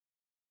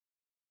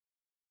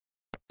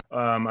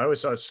I always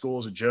saw school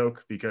as a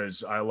joke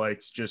because I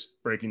liked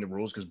just breaking the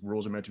rules, because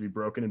rules are meant to be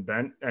broken and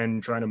bent,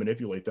 and trying to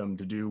manipulate them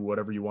to do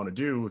whatever you want to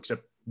do,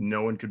 except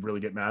no one could really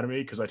get mad at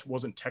me because I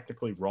wasn't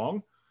technically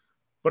wrong,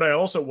 but I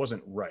also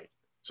wasn't right.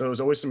 So it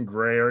was always some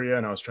gray area,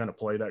 and I was trying to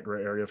play that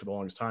gray area for the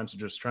longest time. So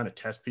just trying to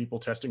test people,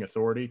 testing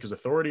authority, because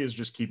authority is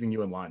just keeping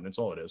you in line. That's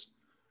all it is.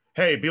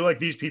 Hey, be like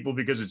these people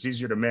because it's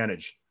easier to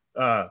manage.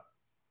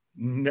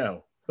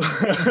 No.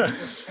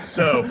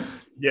 So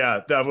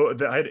yeah,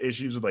 I had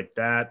issues with like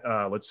that.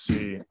 Let's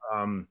see.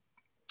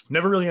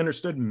 Never really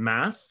understood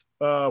math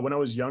when I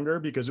was younger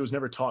because it was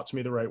never taught to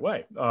me the right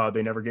way.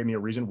 They never gave me a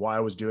reason why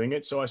I was doing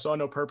it. So I saw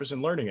no purpose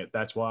in learning it.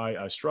 That's why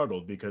I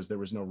struggled, because there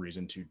was no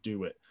reason to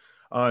do it.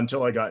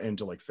 Until I got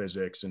into like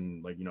physics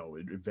and like,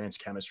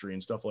 advanced chemistry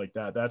and stuff like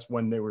that. That's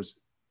when there was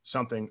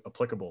something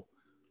applicable.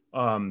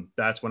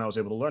 That's when I was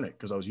able to learn it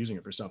because I was using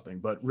it for something.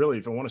 But really,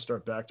 if I want to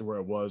start back to where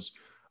I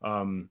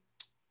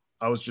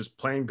was just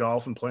playing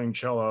golf and playing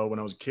cello when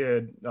I was a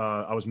kid.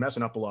 I was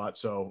messing up a lot.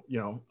 So,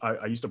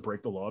 I used to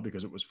break the law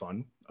because it was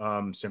fun,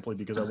 simply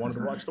because I wanted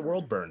to watch the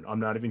world burn.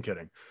 I'm not even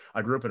kidding.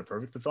 I grew up in a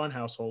perfectly fine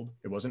household.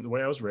 It wasn't the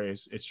way I was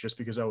raised. It's just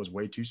because I was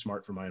way too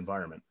smart for my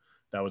environment.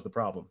 That was the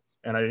problem.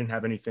 And I didn't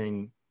have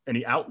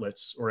any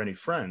outlets or any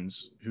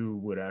friends who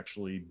would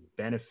actually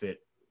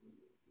benefit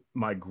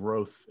my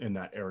growth in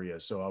that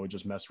area. So I would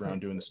just mess around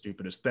doing the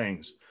stupidest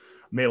things.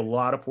 Made a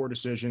lot of poor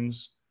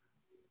decisions,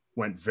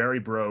 went very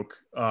broke,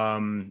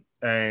 and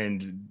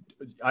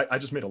I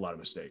just made a lot of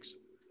mistakes.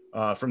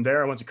 From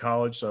there, I went to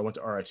college. So I went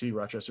to RIT,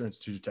 Rochester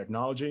Institute of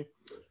Technology.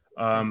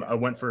 I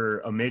went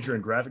for a major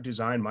in graphic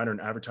design, minor in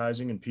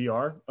advertising and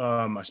PR.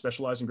 I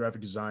specialize in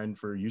graphic design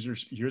for user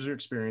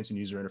experience and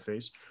user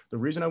interface. The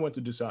reason I went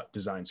to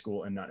design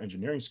school and not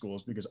engineering school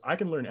is because I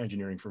can learn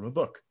engineering from a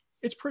book.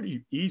 It's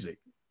pretty easy,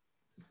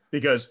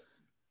 because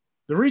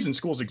the reason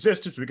schools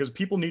exist is because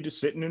people need to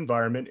sit in an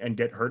environment and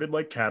get herded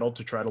like cattle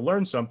to try to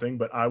learn something,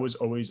 but I was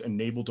always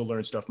enabled to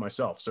learn stuff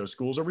myself. So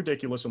schools are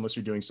ridiculous unless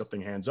you're doing something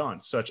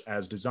hands-on, such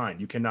as design.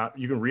 You can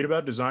read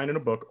about design in a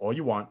book all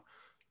you want,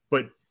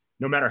 but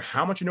no matter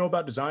how much you know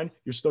about design,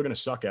 you're still going to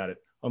suck at it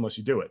unless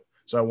you do it.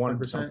 So I wanted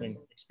 100%. Something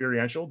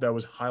experiential that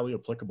was highly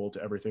applicable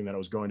to everything that I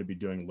was going to be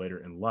doing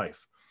later in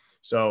life.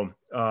 So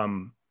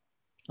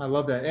I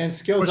love that. And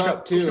skills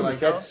up too. Like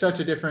that's such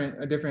a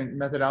different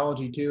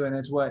methodology too. And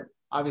it's what,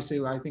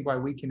 obviously, I think why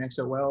we connect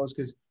so well is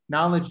because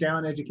knowledge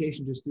down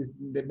education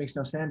that makes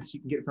no sense. You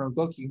can get it from a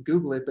book, you can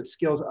Google it, but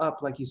skills up,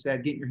 like you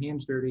said, get your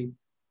hands dirty,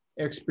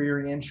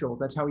 experiential.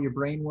 That's how your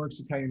brain works.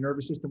 It's how your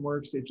nervous system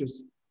works.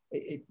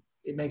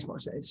 It makes more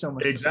sense. It's so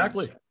much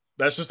exactly. Sense.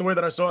 That's just the way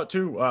that I saw it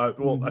too. I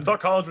thought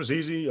college was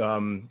easy. I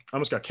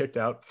almost got kicked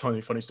out.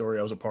 Funny story.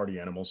 I was a party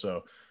animal,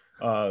 so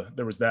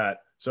there was that.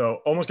 So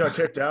almost got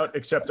kicked out,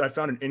 except I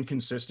found an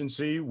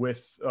inconsistency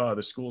with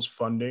the school's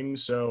funding.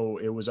 So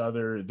it was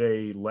either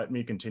they let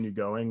me continue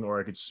going,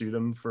 or I could sue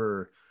them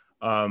for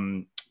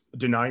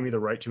denying me the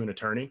right to an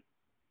attorney,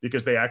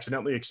 because they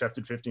accidentally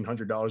accepted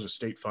 $1,500 of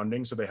state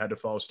funding. So they had to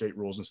follow state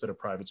rules instead of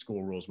private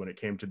school rules when it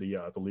came to the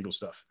legal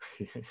stuff.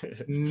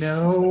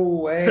 No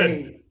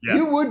way. Yeah.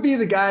 You would be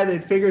the guy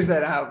that figures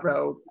that out,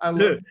 bro. I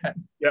love that.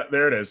 Yeah,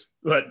 there it is.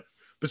 But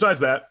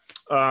besides that,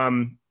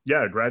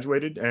 I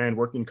graduated and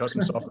worked in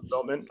custom software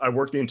development. I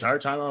worked the entire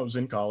time I was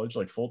in college,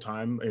 like full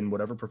time in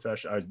whatever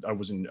profession. I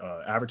was in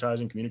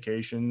advertising,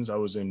 communications. I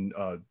was in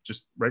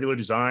just regular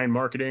design,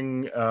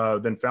 marketing.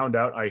 Then found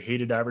out I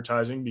hated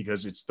advertising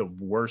because it's the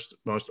worst,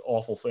 most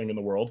awful thing in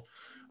the world.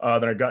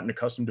 Then I got into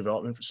custom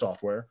development for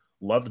software.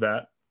 Loved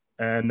that.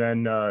 And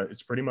then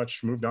it's pretty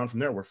much moved on from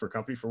there. Worked for a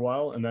company for a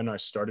while. And then I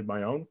started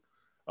my own.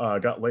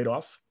 Got laid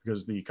off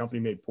because the company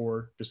made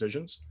poor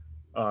decisions.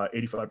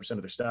 85%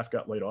 of their staff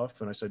got laid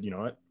off, and I said, you know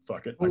what,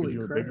 fuck it. I could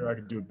do it bigger, I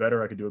could do it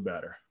better, I could do it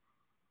better.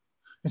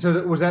 And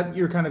so was that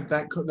your kind of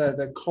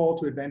that call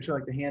to adventure,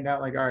 like the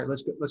handout, like, all right,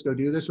 let's go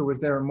do this? Or was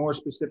there a more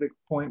specific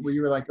point where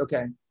you were like,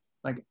 okay,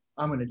 like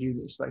I'm going to do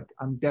this, like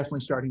I'm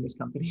definitely starting this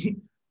company?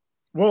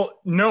 Well,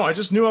 no, I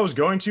just knew I was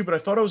going to, but I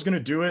thought I was going to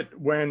do it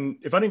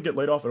if I didn't get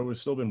laid off, I would have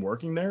still been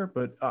working there.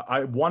 But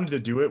I wanted to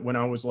do it when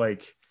I was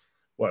like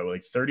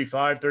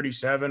 35,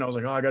 37. I was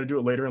like, I got to do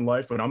it later in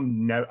life, but I've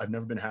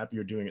never been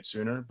happier doing it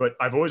sooner. But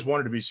I've always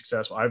wanted to be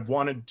successful. I've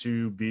wanted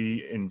to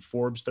be in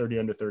Forbes 30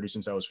 under 30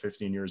 since I was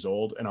 15 years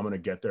old, and I'm going to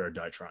get there or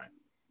die trying.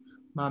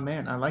 My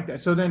man, I like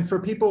that. So then for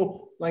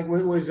people, like,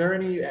 was there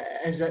any,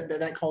 as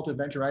that call to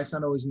adventure, right? It's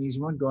not always an easy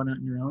one going out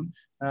on your own.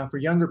 For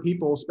younger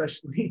people,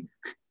 especially,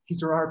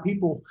 these are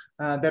people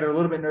that are a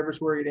little bit nervous,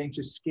 worried,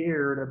 anxious,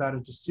 scared about a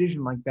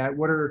decision like that.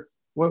 What are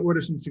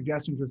some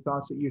suggestions or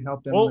thoughts that you'd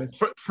help them with?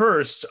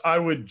 First, I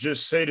would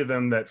just say to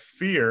them that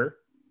fear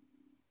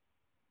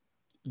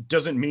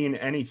doesn't mean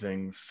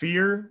anything.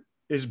 Fear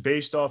is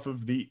based off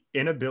of the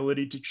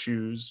inability to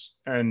choose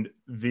and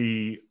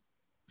the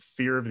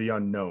fear of the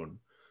unknown.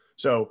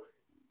 So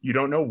you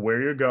don't know where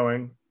you're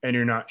going and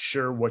you're not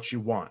sure what you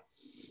want.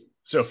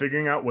 So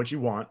figuring out what you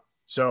want.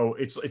 So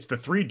it's the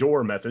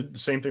 3-door method. The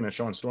same thing that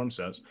Sean Storm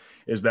says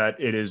is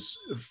that it is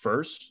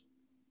first.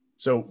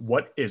 So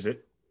what is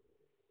it?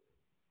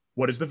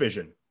 What is the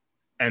vision?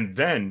 And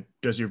then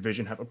does your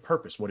vision have a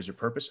purpose? What is your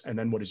purpose? And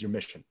then what is your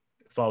mission?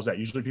 It follows that.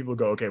 Usually people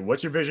go, okay,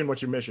 what's your vision?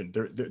 What's your mission?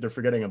 They're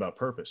forgetting about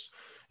purpose.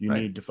 You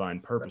need to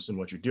find purpose in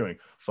what you're doing.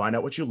 Find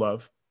out what you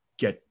love,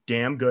 get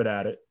damn good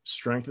at it,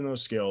 strengthen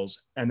those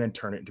skills, and then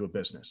turn it into a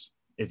business.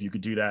 If you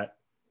could do that,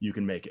 you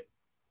can make it.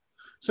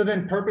 So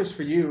then purpose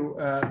for you,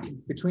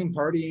 between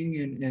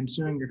partying and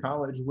suing your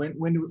college,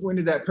 when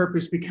did that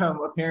purpose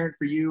become apparent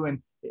for you?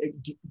 And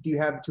do you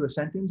have it to a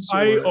sentence?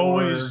 I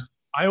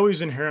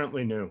always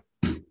inherently knew.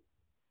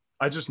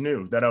 I just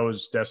knew that I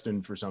was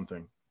destined for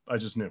something. I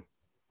just knew.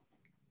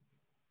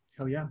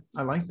 Hell yeah.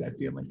 I like that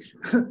feeling.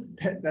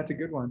 That's a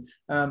good one.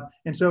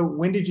 And so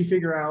when did you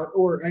figure out,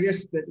 or I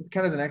guess that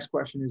kind of the next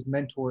question is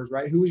mentors,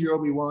 right? Who was your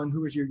Obi-Wan?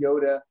 Who was your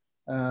Yoda?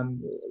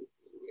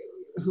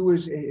 Who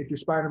is, if you're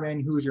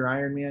Spider-Man, who is your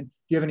Iron Man? Do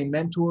you have any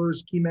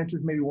mentors, key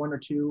mentors, maybe one or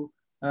two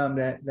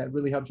that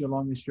really helped you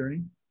along this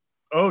journey?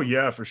 Oh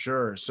yeah, for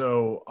sure.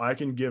 So I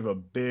can give a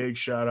big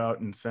shout out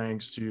and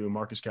thanks to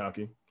Marcus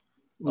Kauke.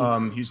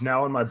 He's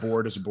now on my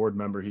board as a board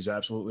member. He's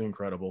absolutely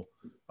incredible.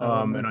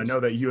 And I know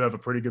that you have a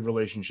pretty good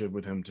relationship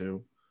with him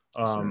too.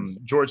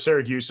 George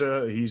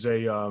Saragusa, he's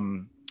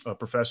a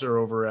professor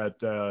over at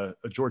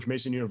George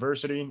Mason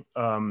University.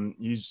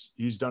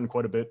 He's done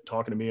quite a bit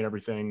talking to me and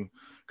everything,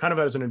 kind of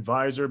as an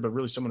advisor, but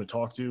really someone to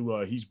talk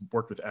to. He's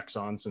worked with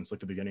Exxon since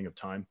like the beginning of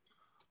time.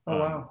 Oh,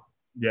 wow.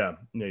 Yeah,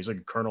 he's like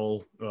a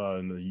colonel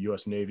in the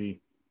U.S.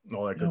 Navy, and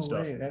all that good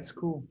stuff. That's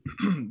cool.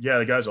 Yeah,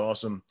 the guy's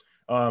awesome.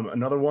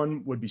 Another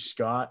one would be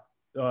Scott.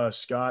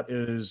 Scott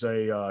is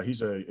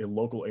he's a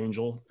local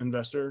angel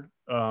investor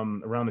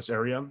around this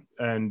area,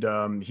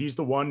 and he's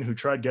the one who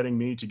tried getting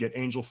me to get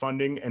angel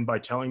funding, and by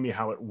telling me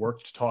how it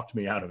worked, talked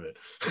me out of it.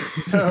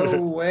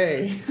 No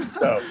way.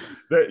 So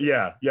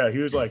yeah, he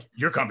was like,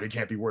 "Your company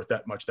can't be worth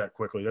that much that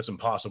quickly. That's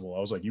impossible."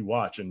 I was like, "You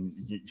watch," and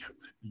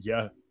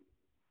yeah,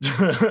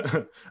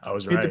 I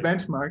was right. Hit the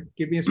benchmark.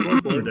 Give me a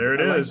scoreboard. There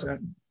it is.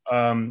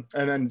 And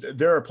then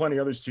there are plenty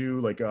others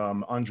too, like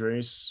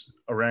Andres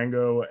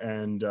Arango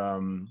and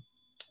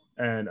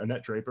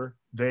Annette Draper.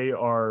 They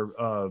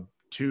are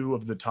two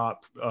of the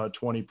top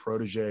 20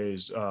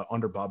 proteges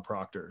under Bob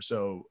Proctor.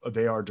 So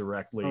they are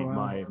directly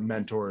my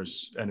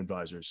mentors and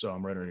advisors. So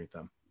I'm right underneath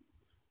them.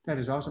 That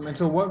is awesome. And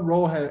so what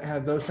role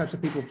have those types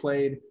of people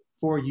played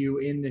for you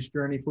in this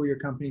journey, for your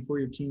company, for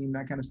your team,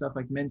 that kind of stuff,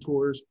 like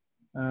mentors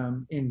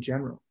in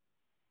general?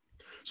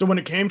 So when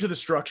it came to the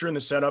structure and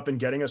the setup and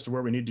getting us to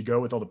where we need to go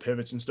with all the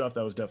pivots and stuff,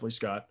 that was definitely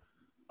Scott.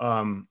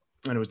 And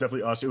it was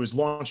definitely us. It was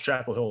launch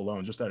Chapel Hill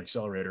alone, just that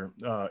accelerator.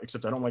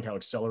 Except I don't like how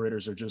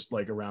accelerators are just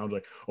like around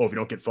like, oh, if you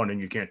don't get funding,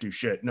 you can't do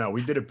shit. No,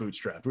 we did it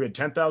bootstrapped. We had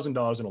 $10,000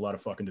 and a lot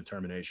of fucking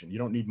determination. You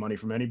don't need money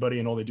from anybody,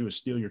 and all they do is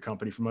steal your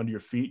company from under your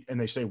feet. And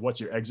they say, what's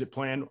your exit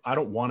plan? I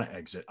don't want to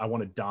exit. I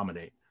want to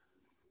dominate.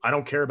 I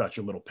don't care about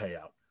your little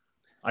payout.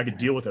 I could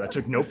deal with it. I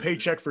took no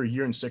paycheck for a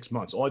year and 6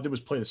 months. All I did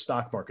was play the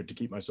stock market to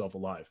keep myself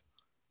alive.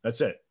 That's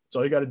it. That's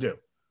all you got to do.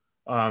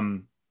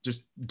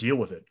 Just deal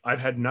with it. I've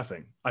had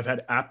nothing. I've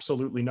had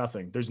absolutely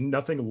nothing. There's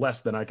nothing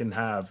less than I can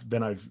have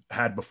than I've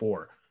had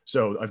before.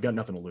 So I've got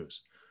nothing to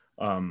lose.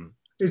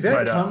 Does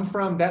that come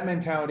from that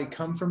mentality?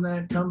 Come from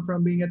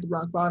being at the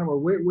rock bottom, or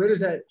where does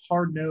that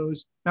hard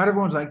nose? Not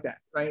everyone's like that,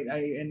 right?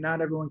 And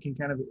not everyone can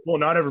kind of. Well,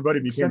 not everybody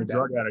became a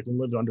drug addict and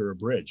lived under a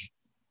bridge,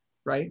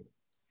 right?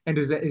 And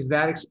is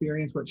that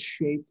experience what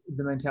shaped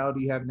the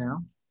mentality you have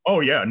now? Oh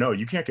yeah, no,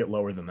 you can't get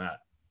lower than that.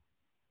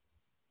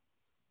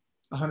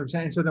 100%.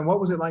 And so then what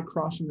was it like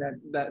crossing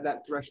that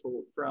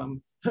threshold from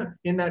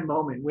in that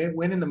moment,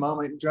 when in the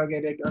moment, drug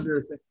addict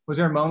was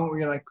there a moment where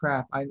you're like,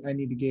 crap, I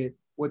need to get,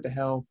 what the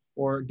hell?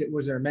 Or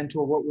was there a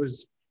mentor?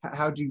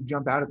 How'd you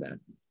jump out of that?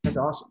 That's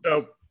awesome.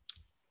 So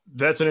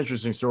that's an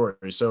interesting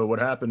story. So what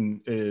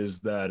happened is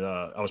that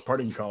I was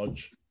partying in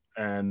college,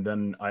 and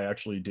then I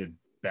actually did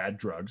bad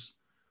drugs,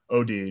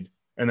 OD'd,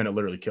 and then it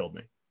literally killed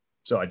me.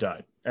 So I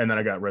died. And then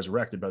I got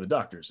resurrected by the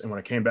doctors. And when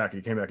I came back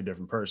a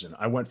different person.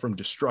 I went from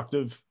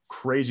destructive,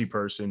 crazy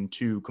person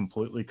to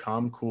completely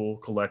calm, cool,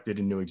 collected,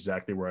 and knew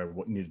exactly where I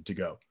needed to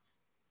go.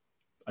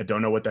 I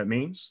don't know what that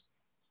means.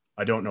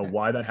 I don't know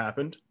why that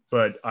happened,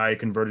 but I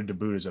converted to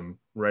Buddhism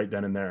right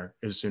then and there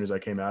as soon as I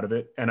came out of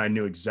it. And I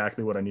knew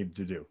exactly what I needed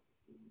to do.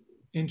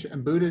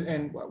 And Buddha,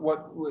 and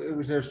what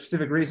was there a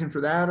specific reason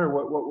for that? Or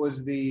what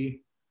was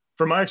the...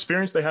 From my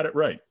experience, they had it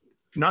right.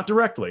 Not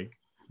directly,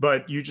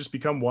 but you just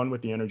become one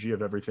with the energy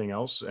of everything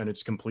else, and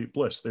it's complete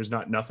bliss. There's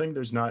not nothing.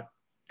 There's not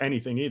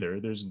anything either.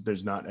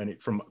 There's not any,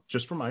 from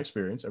my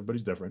experience.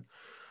 Everybody's different,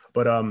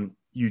 but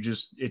you're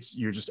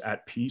just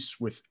at peace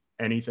with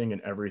anything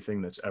and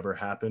everything that's ever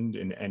happened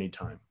in any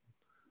time.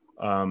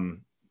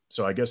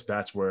 So I guess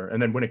that's where.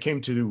 And then when it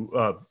came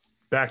to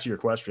back to your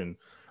question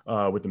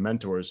with the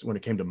mentors, when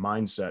it came to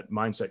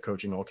mindset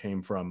coaching, all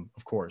came from,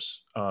 of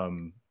course,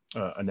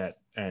 Annette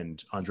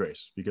and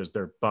Andres, because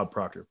they're Bob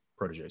Proctor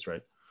proteges,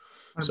 right?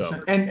 100%.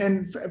 So,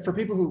 and for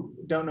people who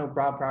don't know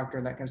Bob Proctor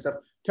and that kind of stuff,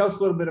 tell us a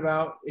little bit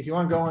about, if you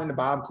want to go into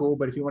Bob, cool,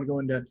 but if you want to go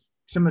into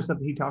some of the stuff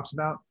that he talks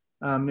about,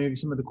 maybe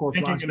some of the core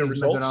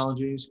philosophies,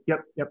 methodologies.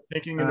 Yep.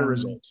 Thinking into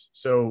results.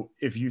 So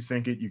if you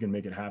think it, you can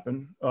make it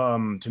happen.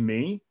 To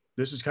me,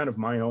 this is kind of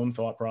my own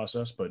thought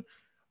process, but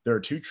there are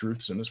two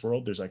truths in this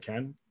world. There's I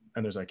can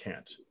and there's I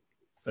can't.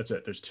 That's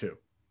it. There's two.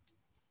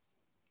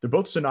 They're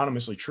both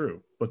synonymously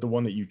true, but the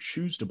one that you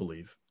choose to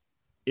believe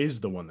is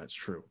the one that's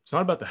true. It's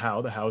not about the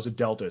how. The how is a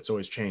delta. It's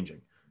always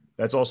changing.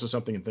 That's also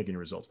something in thinking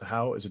results. The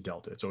how is a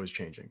delta. It's always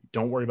changing.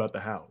 Don't worry about the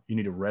how. You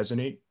need to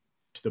resonate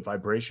to the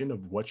vibration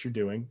of what you're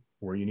doing,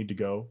 where you need to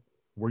go,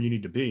 where you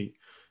need to be.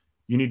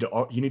 You need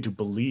to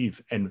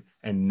believe and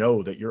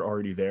know that you're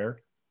already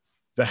there.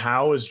 The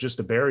how is just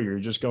a barrier. You're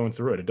just going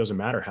through it. It doesn't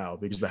matter how,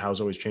 because the how is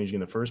always changing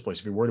in the first place.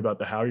 If you're worried about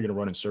the how, you're going to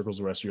run in circles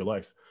the rest of your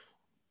life.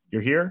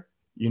 You're here.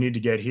 You need to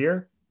get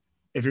here.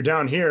 If you're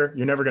down here,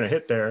 you're never going to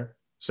hit there.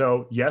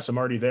 So yes, I'm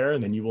already there,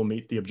 and then you will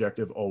meet the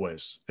objective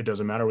always. It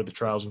doesn't matter what the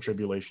trials and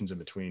tribulations in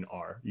between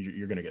are.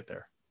 You're going to get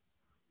there.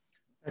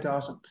 That's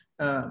awesome.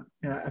 And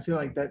I feel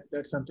like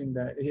that's something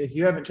that if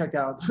you haven't checked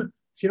out,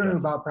 if you don't know who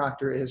Bob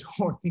Proctor is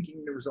or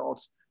thinking the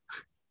results,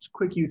 just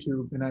click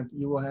YouTube and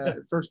you will have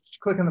first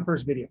click on the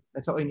first video.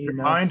 That's all you need to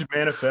know. Mind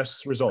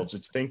manifests results.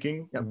 It's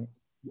thinking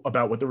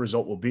about what the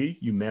result will be.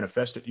 You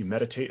manifest it, you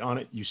meditate on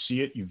it, you see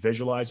it, you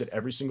visualize it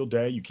every single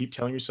day. You keep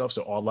telling yourself,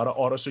 so a lot of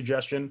auto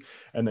suggestion,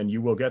 and then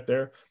you will get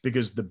there.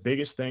 Because the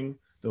biggest thing,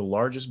 the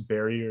largest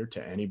barrier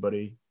to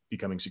anybody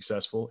becoming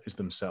successful is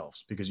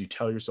themselves, because you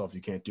tell yourself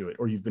you can't do it,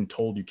 or you've been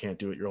told you can't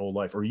do it your whole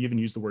life, or you even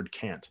use the word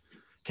can't.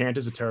 Can't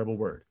is a terrible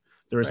word.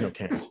 There is no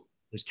can't.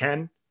 There's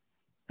can,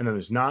 and then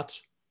there's not.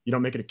 You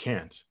don't make it a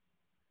can't,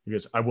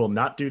 because I will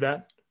not do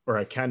that, or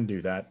I can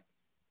do that.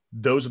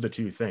 Those are the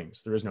two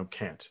things. There is no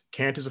can't.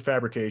 Can't is a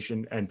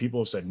fabrication, and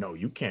people have said, no,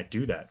 you can't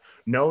do that.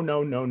 No,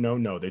 no, no, no,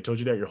 no. They told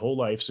you that your whole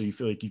life, so you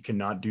feel like you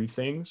cannot do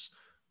things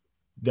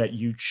that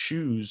you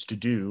choose to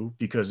do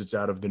because it's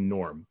out of the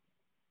norm.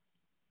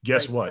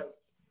 Guess what?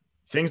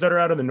 Things that are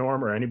out of the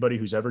norm, or anybody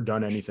who's ever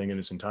done anything in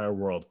this entire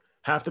world,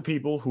 half the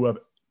people who have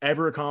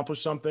ever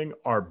accomplished something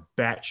are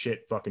batshit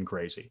fucking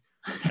crazy.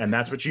 And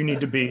that's what you need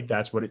to be.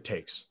 That's what it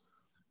takes.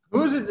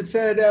 Who is it that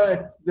said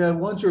the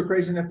ones who are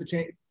crazy enough to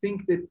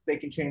think that they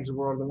can change the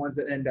world are the ones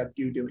that end up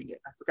doing it?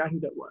 I forgot who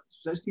that was.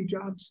 Was that Steve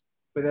Jobs?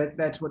 But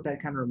that's what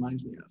that kind of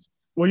reminds me of.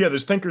 Well, yeah,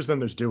 there's thinkers, then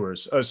there's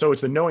doers. So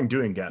it's the knowing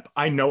doing gap.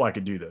 I know I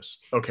could do this.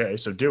 Okay,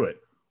 so do it.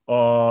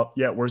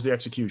 Yeah, where's the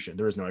execution?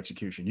 There is no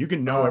execution. You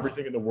can know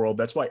everything in the world.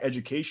 That's why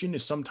education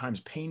is sometimes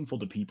painful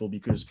to people,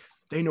 because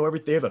they know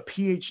everything. They have a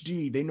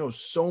PhD. They know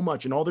so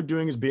much, and all they're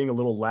doing is being a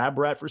little lab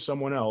rat for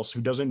someone else who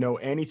doesn't know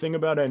anything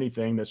about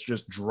anything. That's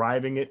just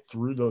driving it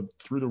through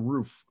the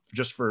roof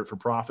just for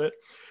profit.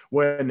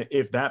 When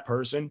if that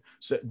person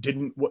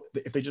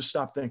if they just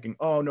stop thinking,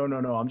 oh, no,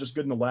 I'm just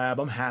good in the lab,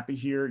 I'm happy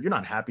here. You're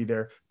not happy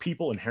there.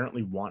 People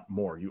inherently want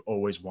more. You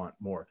always want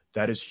more.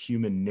 That is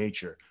human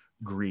nature.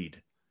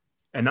 Greed.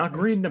 And not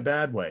greed in a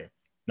bad way.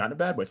 Not in a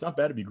bad way. It's not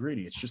bad to be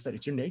greedy. It's just that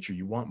it's your nature.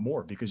 You want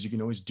more because you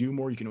can always do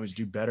more. You can always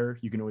do better.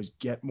 You can always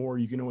get more.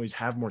 You can always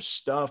have more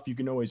stuff. You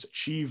can always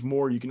achieve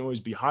more. You can always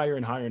be higher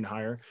and higher and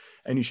higher.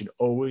 And you should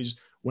always,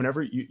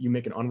 whenever you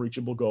make an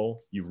unreachable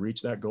goal, you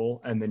reach that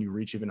goal, and then you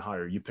reach even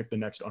higher. You pick the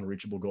next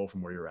unreachable goal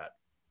from where you're at.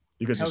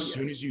 Because as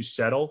soon as you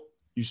settle,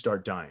 you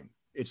start dying.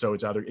 It's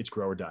either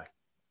grow or die.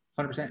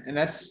 100%. And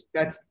that's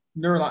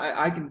neuro.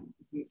 I can,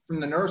 from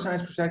the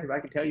neuroscience perspective,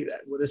 I can tell you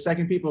that. Well, the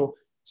second people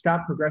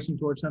stop progressing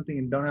towards something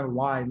and don't have a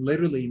why,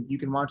 literally you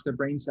can watch their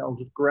brain cells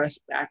regress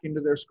back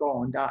into their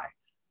skull and die.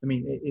 I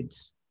mean,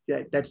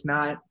 that's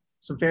not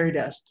some fairy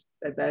dust.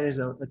 That is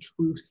a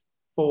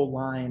truthful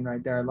line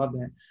right there. I love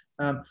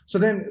that. So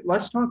then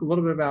let's talk a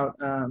little bit about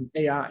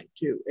AI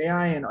too.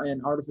 AI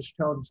and artificial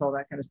intelligence, all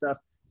that kind of stuff.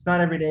 It's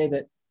not every day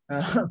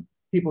that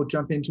people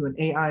jump into an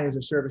AI as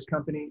a service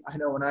company. I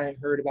know when I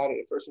heard about it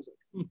at first, I was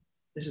like,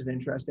 this is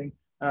interesting.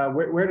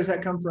 Where does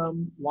that come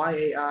from? Why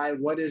AI?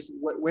 Where does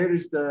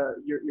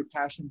your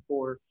passion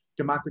for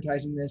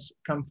democratizing this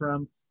come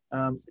from?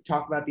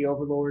 Talk about the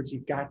overlords.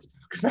 You've got to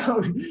talk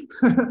about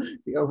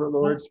the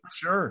overlords.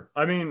 Sure.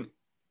 I mean,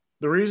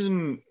 the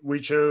reason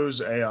we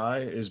chose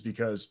AI is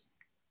because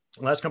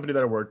the last company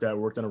that I worked at, we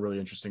worked on a really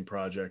interesting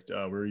project.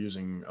 We were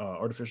using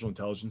artificial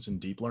intelligence and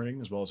deep learning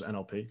as well as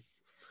NLP.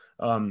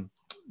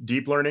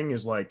 Deep learning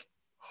is like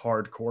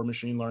hardcore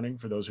machine learning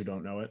for those who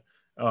don't know it.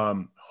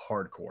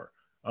 Hardcore.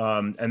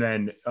 And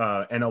then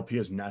NLP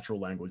is natural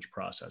language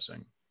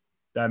processing.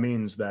 That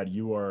means that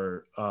you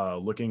are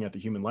looking at the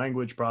human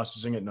language,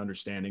 processing it and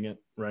understanding it,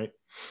 right?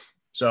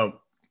 So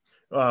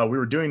we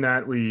were doing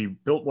that. We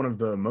built one of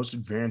the most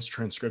advanced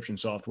transcription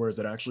softwares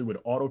that actually would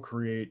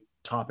auto-create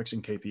topics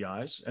and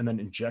KPIs and then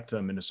inject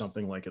them into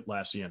something like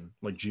Atlassian,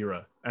 like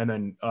Jira. And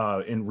then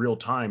in real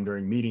time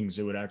during meetings,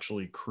 it would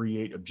actually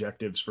create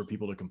objectives for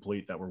people to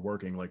complete that were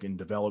working like in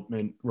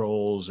development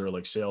roles or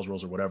like sales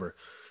roles or whatever.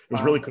 It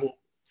was really cool.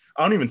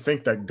 I don't even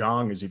think that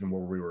Gong is even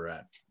where we were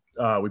at.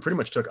 We pretty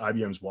much took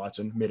IBM's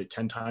Watson, made it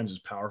 10 times as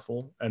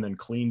powerful, and then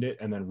cleaned it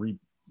and then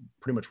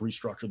pretty much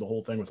restructured the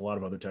whole thing with a lot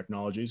of other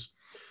technologies.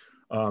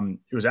 It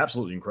was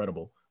absolutely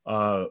incredible.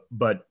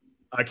 But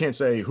I can't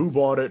say who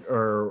bought it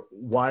or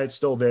why it's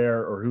still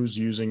there or who's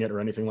using it or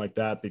anything like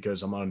that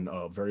because I'm on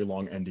a very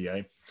long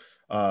NDA.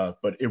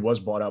 But it was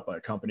bought out by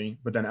a company.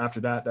 But then after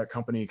that, that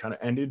company kind of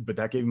ended, but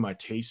that gave me my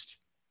taste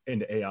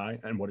into AI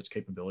and what its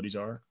capabilities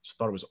are. So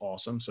thought it was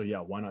awesome. So yeah,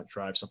 why not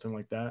drive something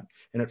like that?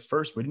 And at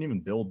first, we didn't even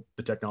build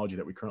the technology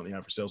that we currently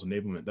have for sales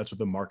enablement. That's what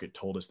the market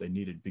told us they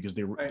needed, because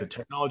the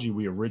technology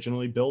we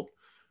originally built,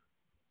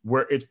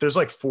 where there's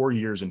like 4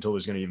 years until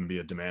there's going to even be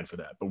a demand for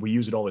that, but we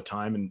use it all the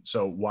time. And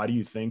so why do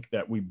you think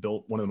that we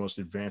built one of the most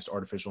advanced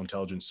artificial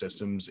intelligence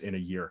systems in a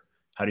year?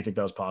 How do you think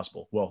that was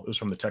possible? Well, it was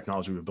from the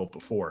technology we built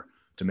before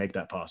to make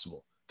that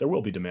possible. There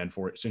will be demand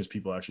for it as soon as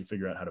people actually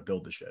figure out how to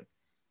build the shit.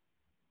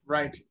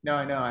 Right. No,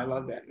 I know. I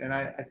love that. And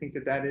I think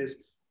that is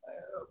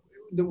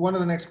one of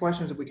the next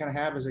questions that we kind of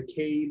have is a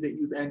cave that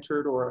you've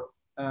entered, or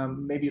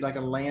maybe like a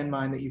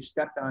landmine that you've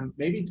stepped on,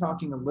 maybe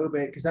talking a little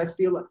bit, because I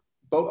feel like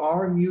both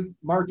our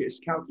Marcus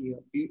Kalki,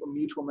 a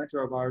mutual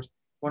mentor of ours,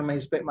 one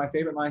of my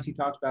favorite lines he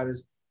talks about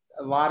is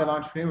a lot of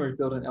entrepreneurs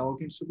build an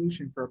elegant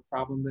solution for a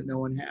problem that no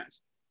one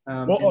has.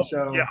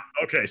 Yeah.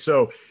 Okay.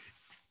 So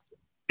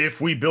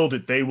if we build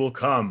it, they will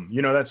come.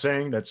 You know that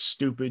saying, that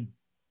stupid,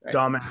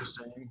 dumbass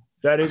saying?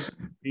 That is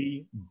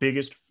the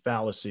biggest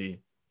fallacy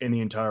in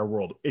the entire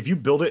world. If you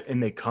build it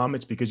and they come,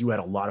 it's because you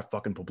had a lot of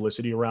fucking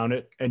publicity around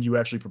it and you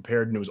actually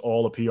prepared, and it was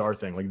all a PR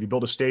thing. Like if you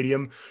build a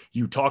stadium,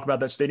 you talk about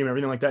that stadium,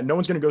 everything like that. No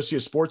one's going to go see a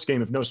sports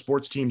game if no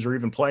sports teams are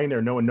even playing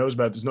there. No one knows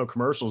about it. There's no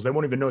commercials. They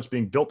won't even know it's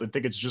being built. They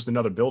think it's just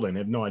another building. They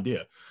have no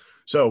idea.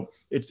 So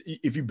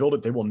if you build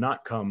it, they will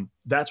not come.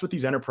 That's what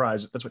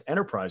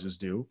enterprises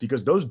do,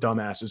 because those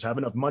dumbasses have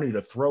enough money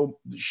to throw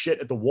shit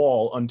at the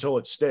wall until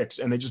it sticks.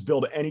 And they just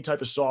build any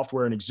type of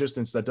software in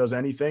existence that does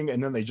anything.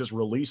 And then they just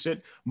release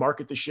it,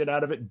 market the shit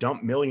out of it,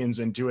 dump millions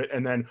into it.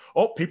 And then,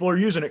 oh, people are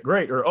using it.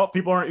 Great. Or, oh,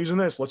 people aren't using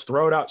this. Let's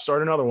throw it out,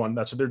 start another one.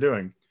 That's what they're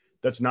doing.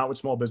 That's not what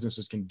small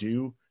businesses can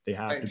do. They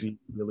have to be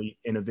really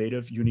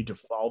innovative. You need to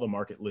follow the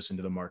market, listen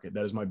to the market.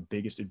 That is my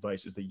biggest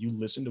advice, is that you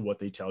listen to what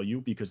they tell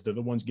you, because they're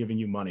the ones giving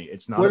you money.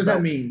 It's not. What does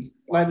that mean?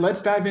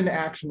 Let's dive into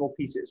actionable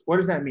pieces. What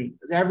does that mean?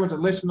 Everyone's a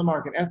listen to the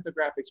market,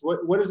 ethnographics.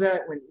 What does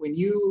that, when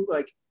you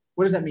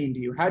what does that mean to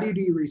you? How do you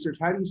do your research?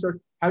 How do you start?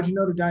 How do you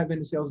know to dive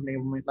into sales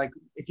enablement? Like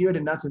if you had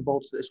a nuts and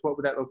bolts to this, what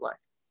would that look like?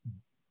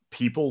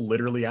 People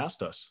literally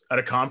asked us at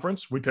a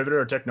conference. We pivoted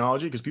our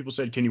technology because people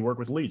said, can you work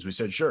with leads? We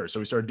said, sure. So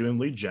we started doing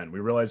lead gen. We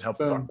realized how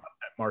fucked up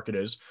that market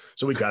is.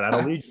 So we got out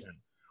of lead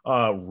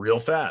gen real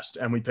fast.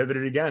 And we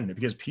pivoted again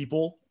because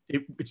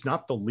it's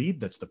not the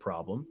lead that's the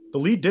problem. The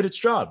lead did its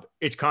job.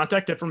 It's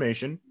contact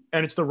information,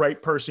 and it's the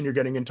right person you're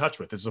getting in touch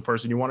with. It's the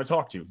person you want to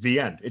talk to. The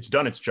end. It's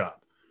done its job.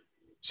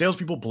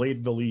 Salespeople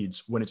blame the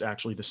leads when it's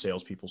actually the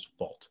salespeople's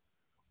fault.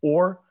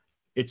 Or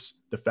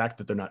it's the fact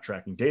that they're not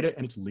tracking data,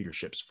 and it's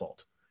leadership's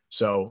fault.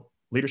 So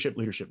leadership,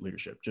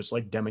 just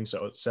like Deming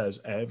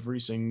says every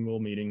single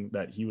meeting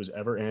that he was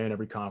ever in,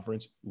 every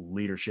conference,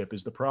 leadership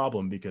is the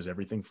problem, because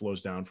everything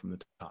flows down from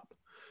the top.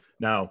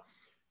 Now,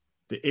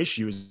 the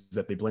issue is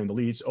that they blame the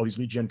leads. Oh, these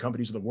lead gen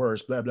companies are the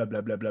worst, blah, blah,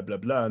 blah, blah, blah, blah,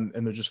 blah.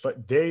 And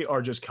they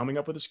are just coming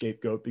up with a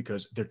scapegoat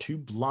because they're too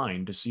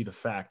blind to see the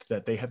fact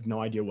that they have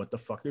no idea what the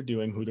fuck they're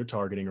doing, who they're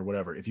targeting, or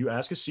whatever. If you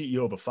ask a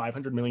CEO of a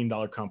 $500 million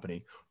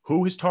company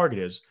who his target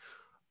is,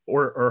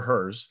 or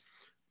hers,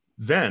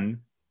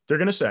 then they're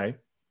going to say,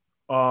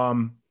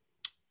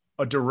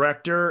 a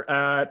director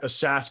at a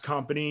SaaS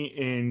company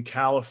in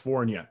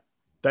California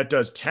that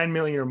does 10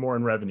 million or more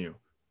in revenue.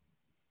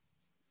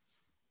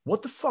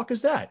 What the fuck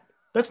is that?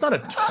 That's not a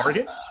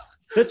target.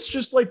 That's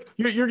just like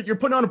you're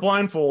putting on a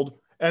blindfold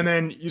and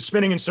then you're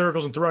spinning in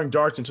circles and throwing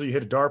darts until you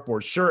hit a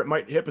dartboard. Sure, it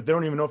might hit, but they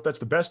don't even know if that's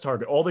the best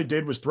target. All they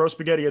did was throw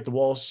spaghetti at the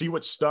wall, see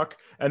what stuck,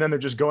 and then they're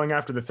just going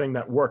after the thing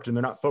that worked, and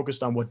they're not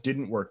focused on what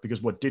didn't work,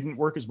 because what didn't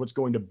work is what's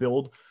going to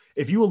build.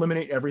 If you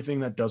eliminate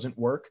everything that doesn't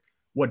work,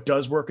 what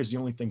does work is the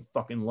only thing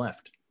fucking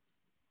left.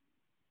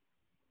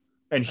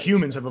 And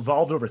humans have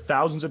evolved over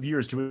thousands of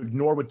years to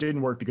ignore what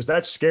didn't work, because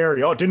that's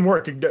scary. Oh, it didn't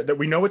work. That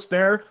we know it's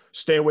there.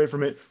 Stay away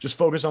from it. Just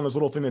focus on this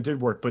little thing that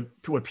did work. But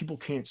what people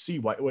can't see,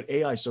 what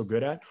AI is so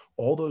good at,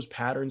 all those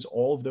patterns,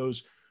 all of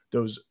those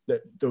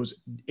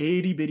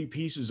itty bitty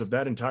pieces of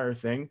that entire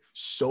thing,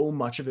 so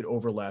much of it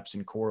overlaps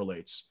and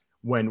correlates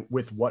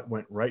with what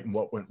went right and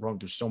what went wrong.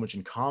 There's so much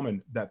in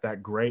common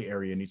that gray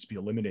area needs to be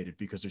eliminated,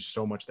 because there's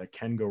so much that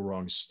can go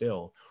wrong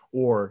still,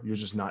 or you're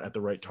just not at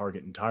the right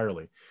target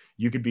entirely.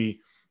 You could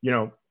be,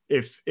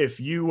 if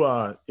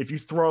you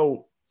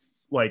throw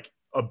like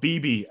a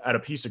BB at a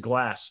piece of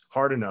glass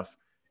hard enough,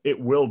 it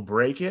will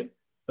break it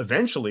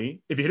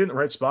eventually. If you hit it in the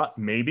right spot,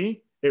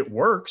 maybe it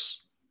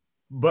works,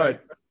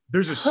 but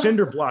there's a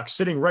cinder block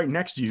sitting right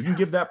next to you. You can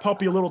give that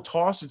puppy a little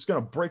toss, it's going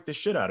to break the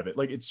shit out of it.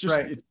 Like, it's just,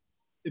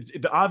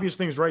 the obvious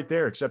thing's right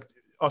there, except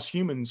us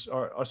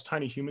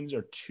tiny humans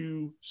are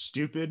too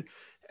stupid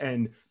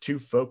and too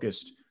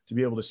focused to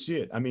be able to see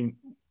it. I mean,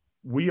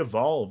 we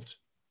evolved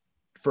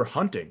for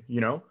hunting,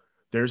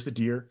 there's the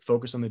deer,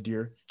 focus on the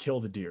deer, kill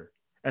the deer.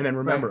 And then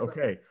remember,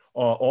 okay,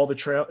 all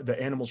the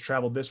animals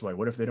traveled this way.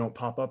 What if they don't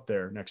pop up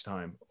there next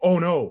time? Oh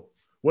no,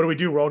 what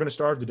do? We're all going to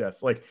starve to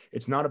death. Like,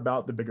 it's not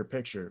about the bigger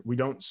picture. We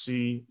don't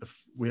see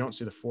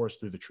the forest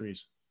through the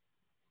trees.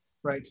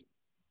 Right.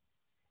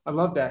 I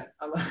love that.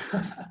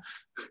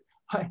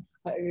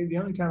 The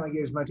only time I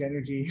get as much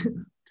energy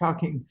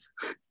talking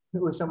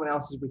with someone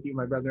else is with you,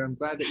 my brother. I'm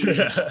glad that we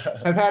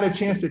have had a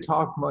chance to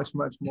talk much,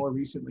 much more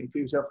recently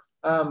too. So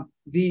and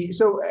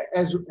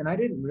I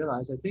didn't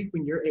realize, I think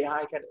when your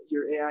AI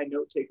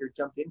note taker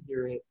jumped in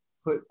here, it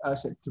put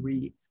us at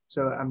 3.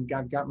 So I've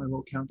got my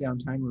little countdown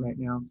timer right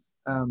now.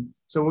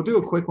 So we'll do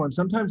a quick one.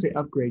 Sometimes they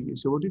upgrade you.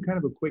 So we'll do kind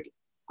of a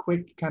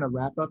quick kind of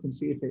wrap up and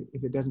see if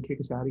it doesn't kick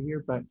us out of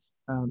here. But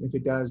if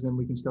it does, then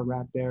we can still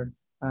wrap there.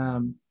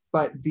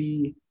 But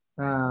the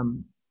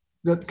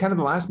kind of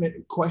the last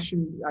minute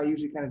question I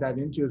usually kind of dive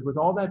into is, with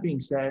all that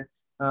being said,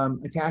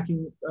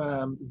 attacking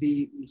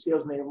the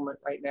sales enablement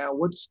right now,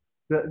 what's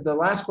the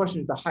last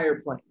question is the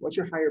higher plane. What's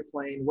your higher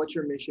plane? What's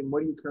your mission?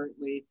 What are you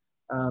currently,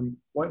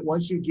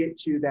 once you get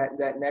to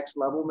that next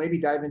level, maybe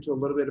dive into a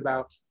little bit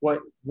about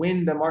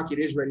when the market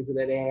is ready for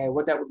that AI,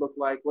 what that would look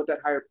like, what that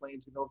higher plane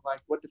is going to look like,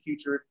 what the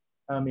future,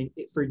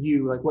 for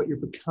you, like what you're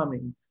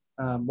becoming,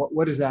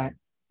 what is that?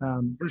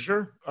 For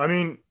sure. I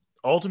mean,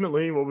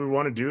 ultimately what we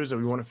want to do is that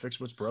we want to fix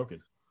what's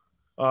broken.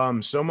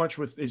 So much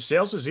with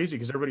sales is easy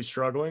because everybody's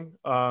struggling.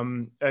 I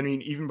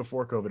mean, even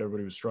before COVID,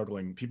 everybody was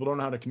struggling. People don't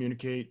know how to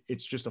communicate.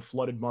 It's just a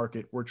flooded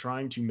market. We're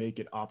trying to make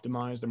it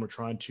optimized and we're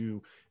trying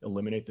to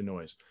eliminate the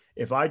noise.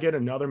 If I get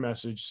another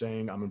message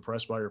saying, I'm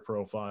impressed by your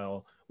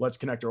profile, let's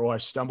connect, or, oh, I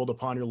stumbled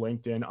upon your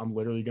LinkedIn, I'm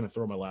literally going to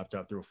throw my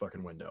laptop through a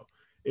fucking window.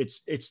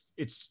 It's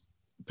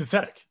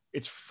pathetic.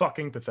 It's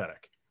fucking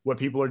pathetic what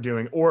people are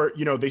doing. Or,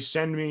 they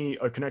send me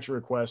a connection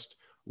request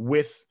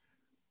with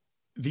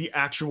the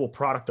actual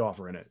product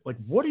offer in it. Like,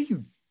 what are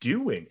you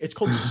doing? It's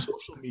called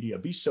social media.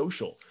 Be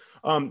social.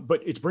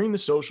 But it's bringing the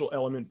social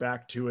element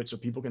back to it so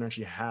people can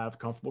actually have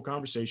comfortable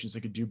conversations. They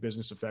could do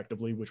business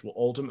effectively, which will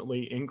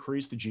ultimately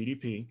increase the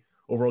GDP,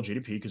 overall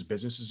GDP, because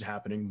business is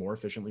happening more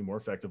efficiently, more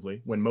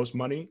effectively, when most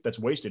money that's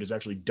wasted is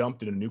actually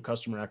dumped into new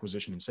customer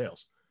acquisition and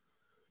sales.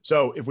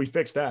 So if we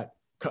fix that,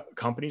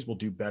 companies will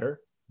do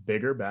better,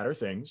 bigger, badder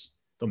things.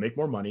 They'll make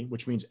more money,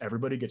 which means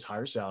everybody gets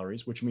higher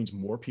salaries, which means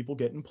more people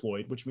get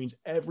employed, which means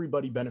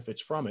everybody benefits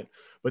from it.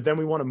 But then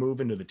we want to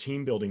move into the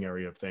team building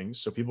area of things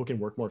so people can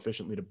work more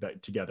efficiently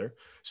together.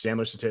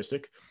 Sandler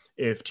statistic,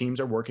 if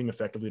teams are working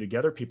effectively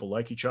together, people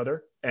like each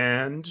other.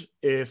 And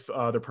if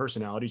their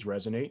personalities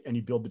resonate and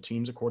you build the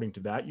teams according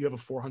to that, you have a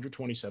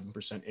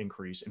 427%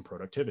 increase in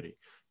productivity.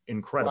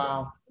 Incredible.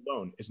 Wow.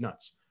 Alone is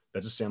nuts.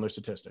 That's a Sandler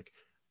statistic.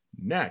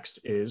 Next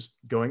is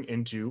going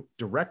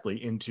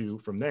directly into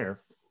from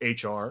there,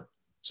 HR.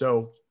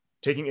 So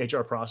taking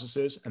HR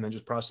processes and then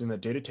just processing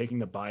that data, taking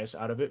the bias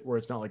out of it, where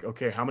it's not like,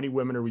 okay, how many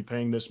women are we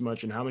paying this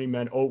much and how many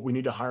men? Oh, we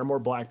need to hire more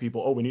Black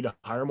people. Oh, we need to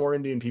hire more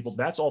Indian people.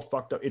 That's all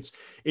fucked up. It's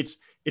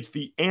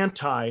the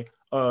anti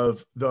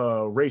of the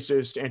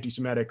racist,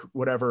 anti-Semitic,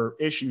 whatever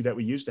issue that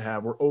we used to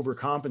have. We're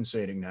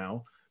overcompensating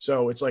now.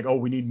 So it's like, oh,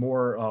 we need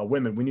more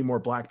women. We need more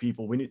Black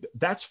people.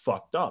 That's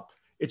fucked up.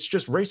 It's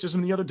just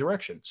racism the other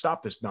direction.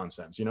 Stop this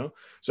nonsense,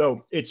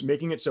 So it's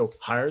making it so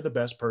hire the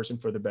best person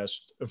for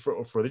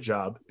the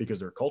job because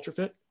they're a culture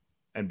fit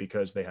and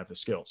because they have the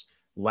skills.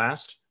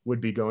 Last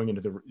would be going into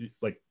the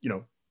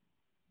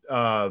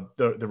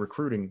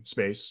recruiting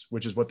space,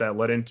 which is what that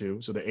led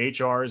into. So the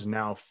HR is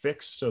now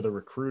fixed, so the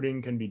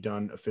recruiting can be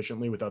done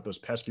efficiently without those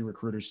pesky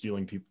recruiters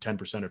stealing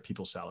 10% of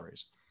people's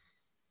salaries.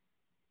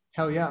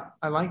 Hell yeah,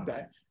 I like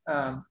that,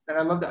 and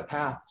I love that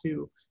path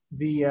too.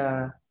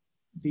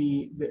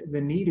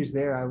 The need is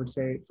there, I would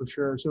say, for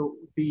sure. So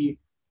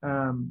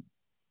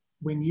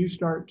when you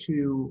start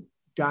to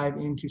dive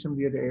into some of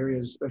the other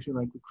areas, especially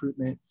like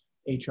recruitment,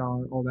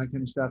 HR, all that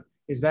kind of stuff,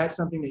 is that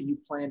something that you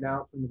planned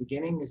out from the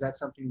beginning? Is that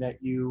something that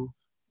you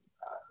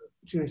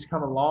just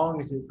come along?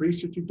 Is it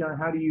research you've done?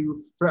 How do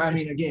you,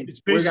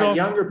 we've got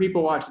younger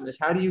people watching this.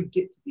 How do you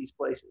get to these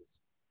places?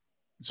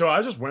 So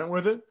I just went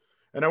with it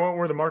and I went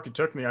where the market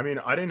took me. I mean,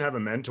 I didn't have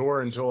a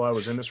mentor until I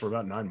was in this for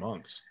about 9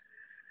 months.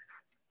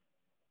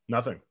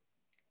 Nothing.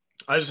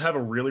 I just have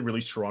a really, really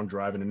strong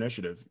drive and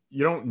initiative.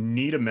 You don't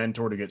need a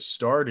mentor to get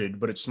started,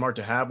 but it's smart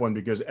to have one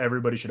because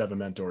everybody should have a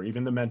mentor.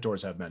 Even the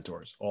mentors have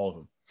mentors, all of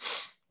them,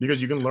 because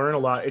you can learn a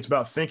lot. It's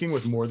about thinking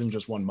with more than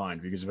just one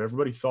mind, because if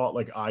everybody thought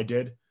like I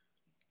did,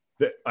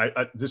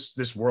 that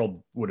this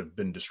world would have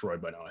been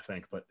destroyed by now, I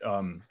think, but,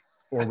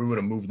 or we would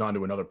have moved on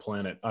to another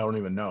planet. I don't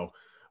even know.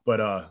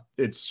 But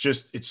it's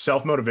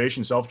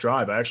self-motivation,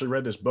 self-drive. I actually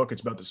read this book.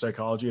 It's about the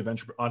psychology of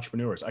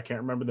entrepreneurs. I can't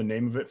remember the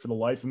name of it for the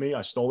life of me.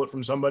 I stole it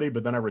from somebody,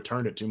 but then I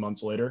returned it 2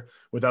 months later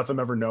without them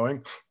ever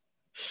knowing.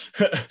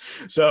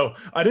 So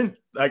I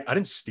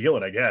didn't steal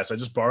it, I guess. I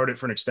just borrowed it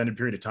for an extended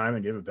period of time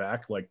and gave it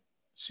back, like,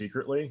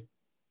 secretly.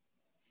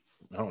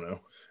 I don't know.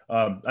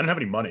 I didn't have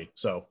any money.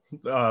 So,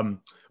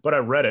 but I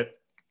read it,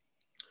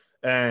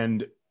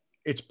 and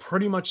it's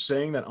pretty much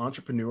saying that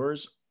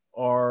entrepreneurs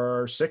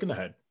are sick in the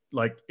head.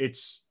 Like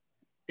it's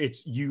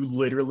you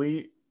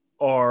literally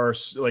are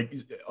like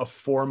a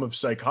form of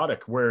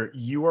psychotic where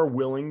you are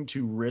willing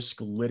to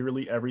risk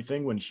literally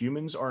everything when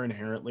humans are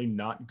inherently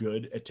not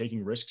good at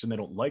taking risks and they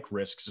don't like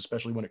risks,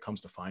 especially when it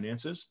comes to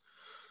finances.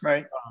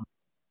 Right.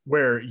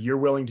 Where you're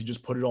willing to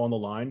just put it all on the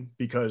line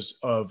because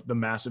of the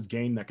massive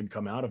gain that can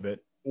come out of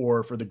it.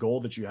 or for the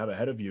goal that you have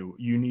ahead of you,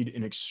 you need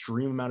an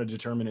extreme amount of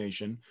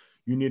determination.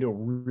 You need a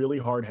really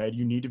hard head.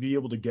 You need to be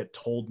able to get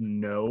told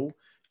no.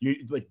 You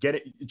like get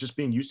it, just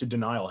being used to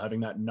denial,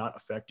 having that not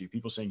affect you.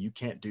 People saying you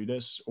can't do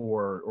this,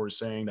 or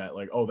saying that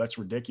like, oh, that's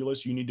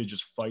ridiculous. You need to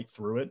just fight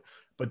through it.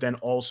 But then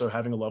also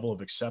having a level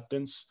of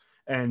acceptance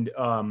and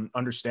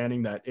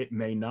understanding that it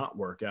may not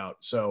work out.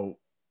 So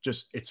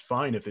just, it's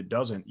fine if it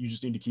doesn't. You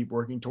just need to keep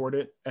working toward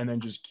it, and then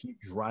just keep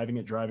driving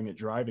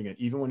it.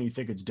 Even when you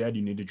think it's dead,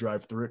 you need to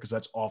drive through it, because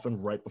that's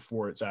often right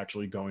before it's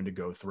actually going to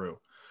go through.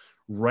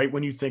 Right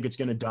when you think it's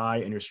going to die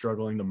and you're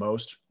struggling the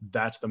most,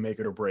 that's the make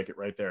it or break it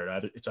right there.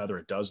 It's either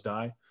it does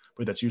die,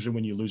 but that's usually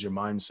when you lose your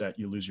mindset,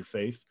 you lose your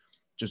faith.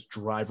 Just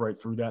drive right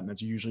through that, and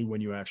that's usually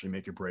when you actually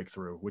make your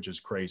breakthrough, which is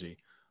crazy.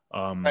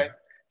 Right.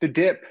 The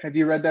Dip. Have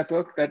you read that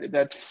book?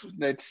 That's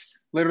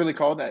literally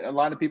called that. A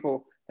lot of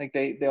people think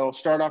they'll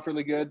start off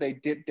really good, they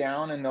dip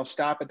down, and they'll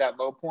stop at that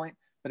low point,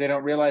 but they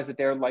don't realize that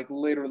they're like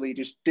literally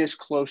just this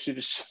close to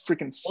just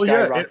freaking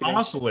skyrocketing. Well, yeah, it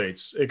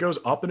oscillates. It goes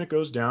up and it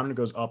goes down, and it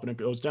goes up and it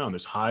goes down.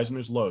 There's highs and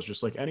there's lows,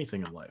 just like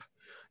anything in life.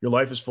 Your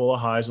life is full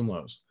of highs and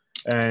lows,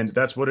 and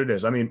that's what it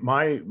is. I mean,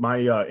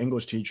 my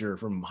English teacher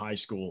from high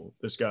school,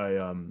 this guy,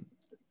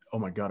 oh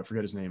my God, I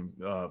forget his name.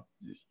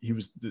 He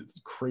was the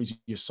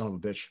craziest son of a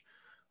bitch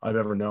I've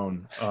ever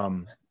known.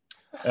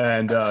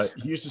 And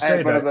he used to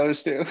say one that of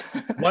those too.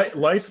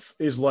 life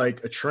is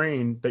like a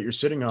train that you're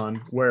sitting on,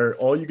 where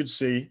all you could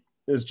see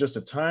is just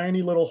a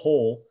tiny little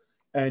hole,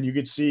 and you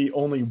could see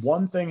only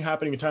one thing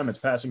happening at a time that's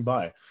passing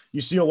by.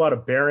 You see a lot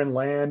of barren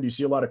land. You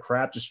see a lot of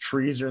crap, just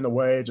trees are in the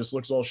way. It just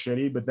looks all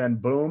shitty. But then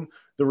boom,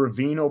 the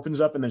ravine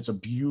opens up, and it's a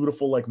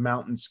beautiful like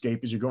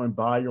mountainscape as you're going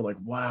by. You're like,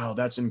 wow,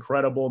 that's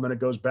incredible. And then it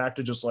goes back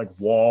to just like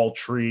wall,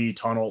 tree,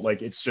 tunnel.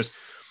 Like it's just,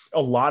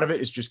 a lot of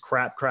it is just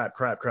crap.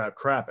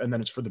 And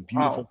then it's for the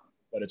beautiful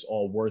that it's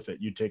all worth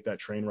it. You take that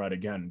train ride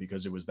again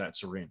because it was that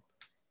serene.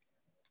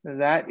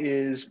 That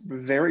is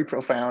very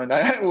profound.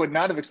 I would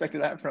not have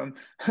expected that from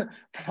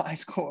high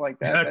school like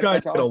that. That guy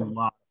that's did awesome. a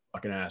lot of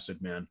fucking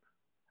acid, man.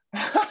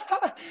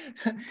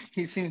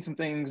 He's seen some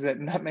things that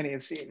not many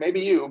have seen. Maybe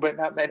you, but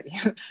not many.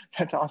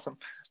 That's awesome.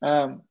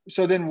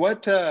 So then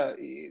what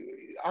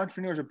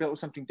entrepreneurs are built with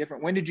something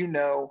different. When did you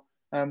know?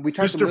 We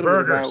talked Mr. a little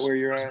Burgers. bit about where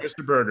you're at.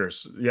 Mr.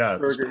 Burgers. Yeah.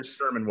 Burgers.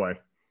 German way.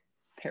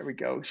 There we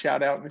go.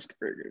 Shout out Mr.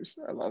 Burgers.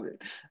 I love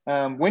it.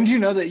 When did you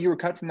know that you were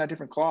cut from that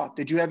different cloth?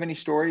 Did you have any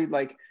story?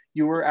 Like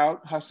you were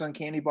out hustling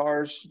candy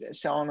bars,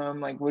 selling them?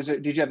 Like,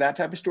 did you have that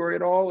type of story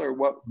at all, or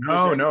what?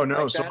 No.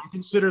 Like so I'm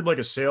considered like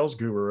a sales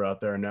guru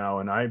out there now.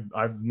 And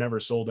I've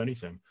never sold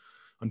anything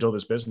until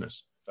this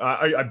business.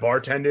 I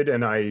bartended,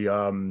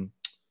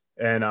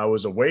 and I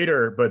was a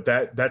waiter, but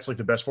that's like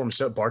the best form of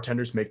sales.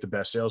 Bartenders make the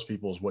best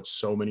salespeople, is what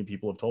so many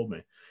people have told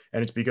me.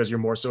 And it's because you're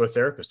more so a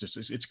therapist.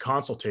 It's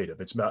consultative.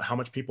 It's about how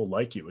much people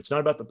like you. It's not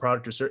about the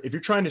product or service. If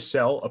you're trying to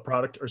sell a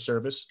product or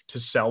service,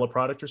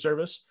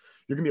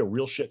 you're going to be a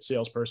real shit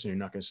salesperson. You're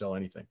not going to sell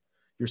anything.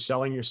 You're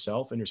selling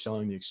yourself, and you're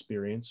selling the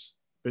experience,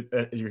 but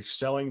you're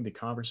selling the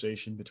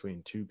conversation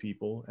between two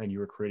people, and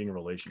you are creating a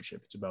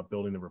relationship. It's about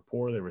building the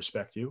rapport. They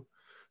respect you.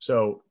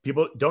 So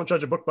people don't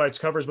judge a book by its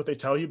cover is what they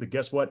tell you, but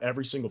guess what?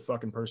 Every single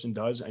fucking person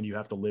does, and you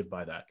have to live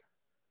by that.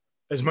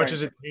 As much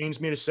as it pains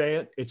me to say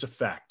it, it's a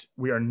fact.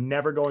 We are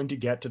never going to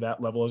get to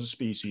that level as a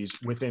species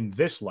within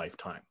this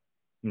lifetime.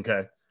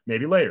 Okay.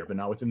 Maybe later, but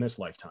not within this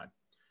lifetime.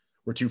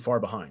 We're too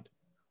far behind.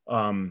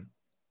 And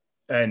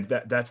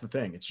that's the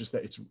thing. It's just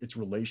that it's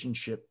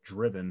relationship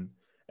driven,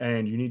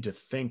 and you need to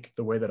think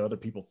the way that other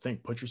people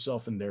think. Put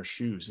yourself in their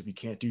shoes. If you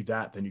can't do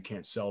that, then you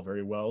can't sell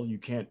very well. You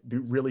can't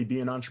really be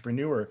an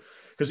entrepreneur,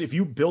 because if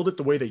you build it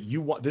the way that you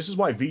want, this is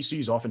why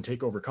VCs often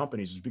take over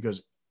companies, is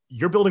because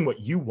you're building what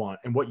you want,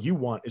 and what you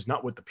want is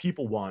not what the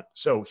people want.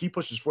 So he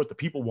pushes for what the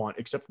people want,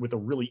 except with a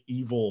really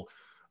evil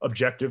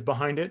objective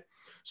behind it.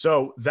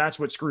 So that's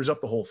what screws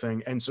up the whole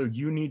thing. And so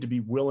you need to be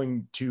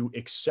willing to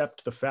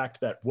accept the fact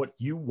that what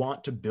you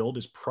want to build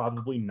is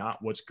probably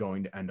not what's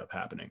going to end up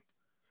happening.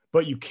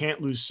 But you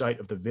can't lose sight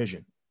of the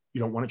vision.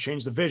 You don't want to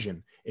change the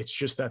vision. It's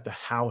just that the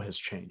how has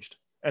changed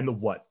and the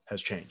what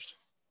has changed.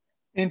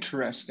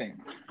 Interesting.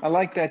 I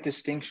like that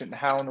distinction, the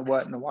how and the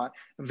what and the why.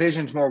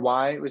 Vision's more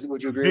why.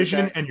 Would you agree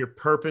Vision with that? And your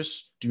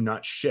purpose do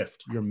not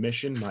shift. Your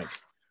mission might.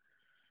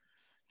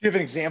 Do you have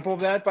an example of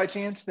that by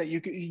chance that you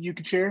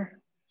could share?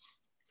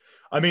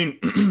 I mean,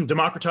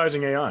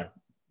 democratizing AI,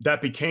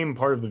 that became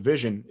part of the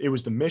vision. It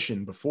was the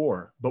mission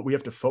before, but we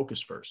have to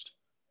focus first.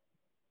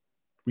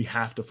 We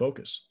have to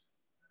focus.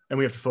 And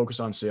we have to focus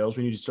on sales.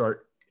 We need to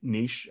start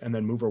niche and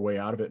then move our way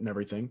out of it and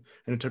everything.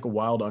 And it took a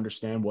while to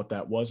understand what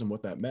that was and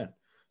what that meant.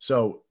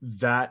 So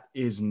that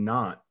is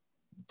not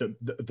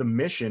the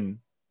mission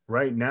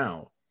right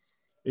now,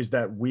 is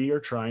that we are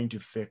trying to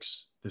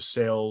fix the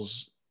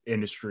sales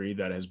industry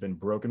that has been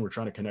broken. We're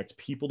trying to connect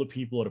people to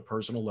people at a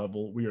personal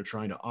level. We are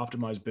trying to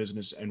optimize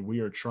business, and we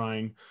are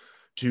trying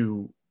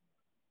to,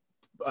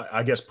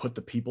 I guess, put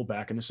the people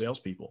back into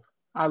salespeople.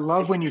 I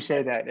love when you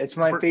say that. It's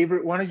my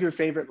favorite, one of your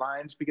favorite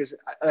lines, because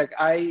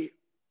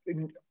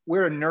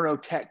we're a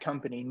neurotech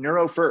company,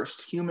 neuro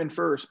first, human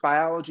first,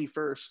 biology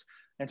first.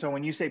 And so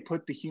when you say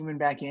put the human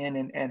back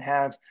in and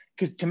have,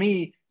 because to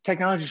me,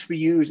 technology should be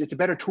used, it's a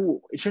better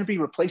tool. It shouldn't be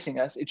replacing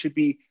us. It should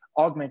be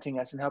augmenting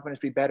us and helping us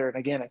be better. And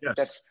again, I think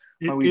that's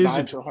why we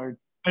vibe so hard.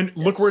 And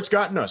look where it's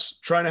gotten us,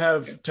 trying to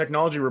have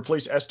technology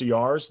replace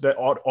SDRs, that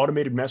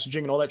automated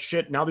messaging and all that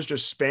shit. Now there's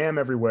just spam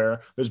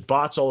everywhere. There's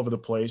bots all over the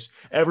place.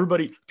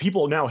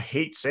 People now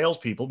hate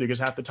salespeople because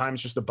half the time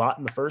it's just a bot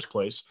in the first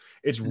place.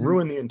 It's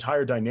ruined the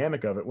entire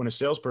dynamic of it. When a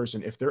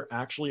salesperson, if they're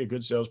actually a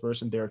good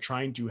salesperson, they're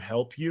trying to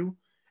help you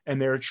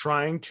and they're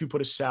trying to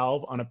put a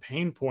salve on a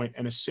pain point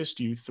and assist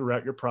you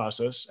throughout your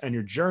process and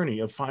your journey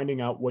of finding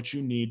out what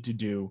you need to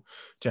do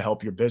to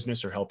help your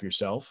business or help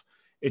yourself.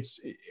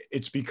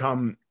 It's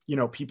become,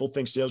 people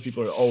think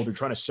salespeople are, they're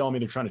trying to sell me.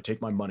 They're trying to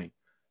take my money.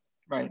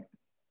 Right.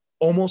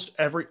 Almost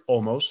every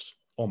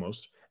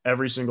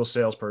single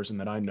salesperson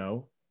that I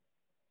know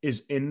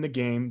is in the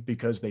game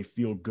because they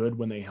feel good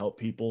when they help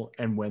people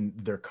and when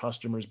their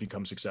customers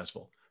become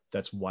successful.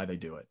 That's why they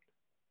do it.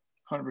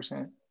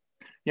 100%.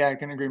 Yeah, I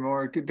can agree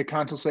more. The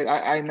console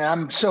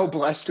I'm so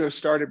blessed to have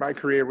started my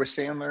career with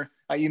Sandler.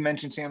 You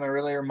mentioned Sandler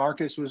earlier.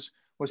 Marcus was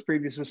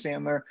previous with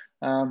Sandler,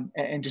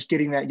 and just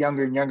getting that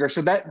younger and younger.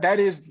 So that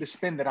is the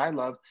spin that I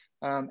love.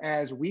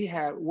 As we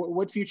have,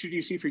 what future do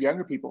you see for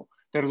younger people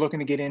that are looking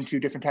to get into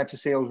different types of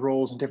sales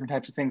roles and different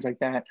types of things like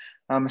that?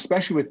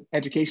 Especially with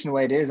education the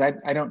way it is, I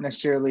don't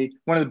necessarily,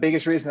 one of the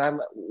biggest reasons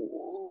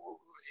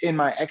in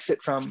my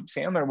exit from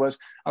Sandler was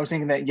I was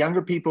thinking that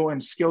younger people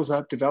and skills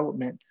up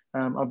development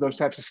of those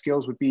types of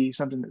skills would be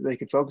something that they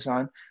could focus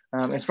on.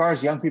 As far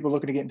as young people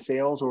looking to get in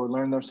sales or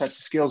learn those types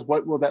of skills,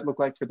 what will that look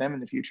like for them in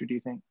the future, do you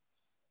think?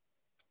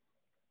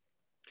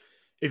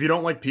 If you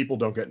don't like people,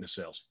 don't get into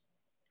sales.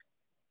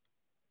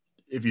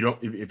 If you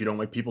don't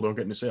like people, don't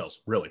get into sales.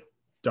 Really,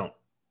 don't.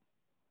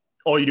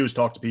 All you do is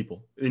talk to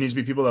people. It needs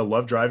to be people that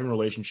love driving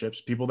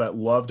relationships, people that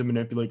love to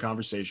manipulate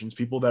conversations,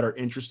 people that are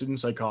interested in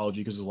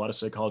psychology, because there's a lot of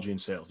psychology in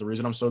sales. The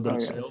reason I'm so good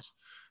at sales,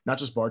 not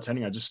just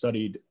bartending, I just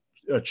studied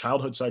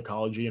childhood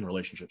psychology and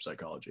relationship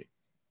psychology.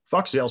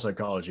 Fuck sales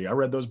psychology. I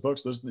read those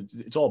books.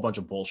 It's all a bunch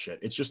of bullshit.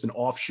 It's just an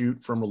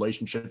offshoot from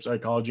relationship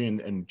psychology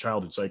and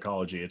childhood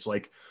psychology. It's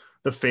like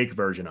the fake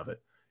version of it.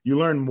 You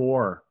learn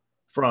more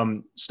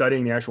from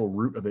studying the actual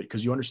root of it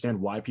because you understand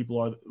why people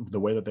are the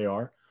way that they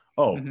are.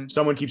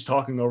 Someone keeps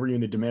talking over you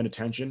and they demand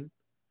attention.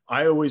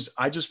 I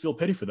just feel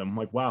pity for them. I'm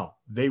like, wow,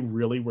 they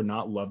really were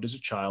not loved as a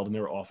child and they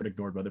were often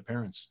ignored by their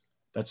parents.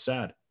 That's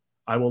sad.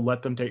 I will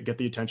let them get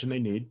the attention they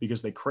need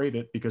because they crave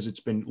it, because it's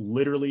been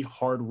literally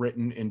hard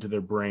written into their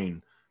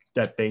brain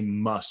that they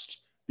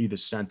must be the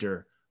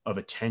center of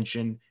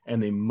attention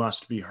and they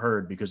must be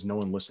heard because no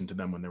one listened to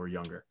them when they were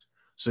younger.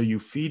 So you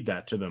feed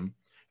that to them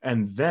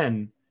and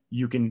then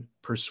you can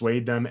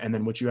persuade them. And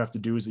then what you have to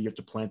do is that you have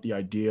to plant the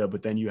idea,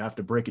 but then you have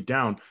to break it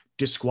down,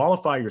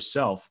 disqualify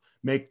yourself,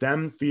 make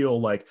them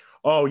feel like,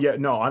 oh yeah,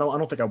 no, I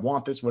don't think I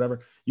want this,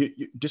 whatever. You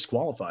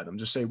disqualify them.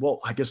 Just say, well,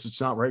 I guess it's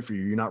not right for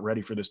you. You're not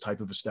ready for this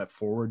type of a step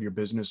forward. Your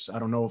business, I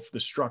don't know if the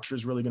structure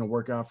is really going to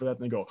work out for that.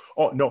 And they go,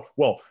 oh no,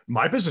 well,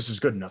 my business is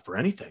good enough for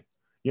anything.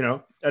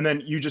 And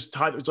then you just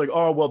it's like,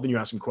 oh, well, then you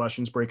ask them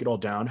questions, break it all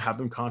down, have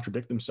them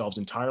contradict themselves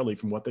entirely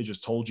from what they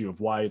just told you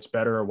of why it's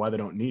better or why they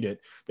don't need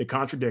it. They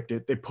contradict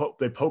it. They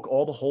poke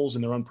all the holes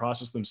in their own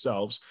process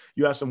themselves.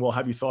 You ask them, well,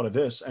 have you thought of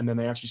this? And then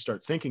they actually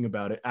start thinking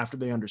about it. After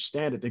they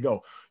understand it, they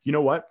go, you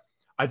know what?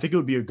 I think it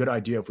would be a good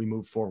idea if we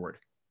move forward.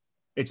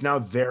 It's now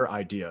their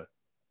idea.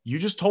 You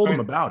just told them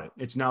about it.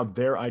 It's now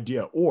their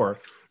idea. Or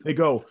they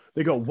go,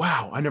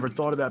 wow, I never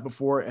thought of that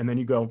before. And then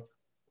you go,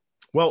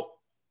 well,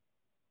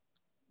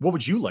 what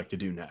would you like to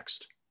do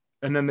next?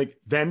 And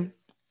then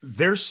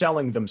they're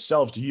selling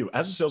themselves to you.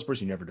 As a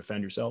salesperson, you never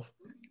defend yourself.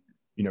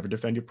 You never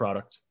defend your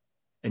product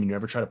and you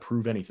never try to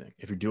prove anything.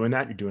 If you're doing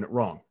that, you're doing it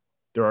wrong.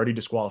 They're already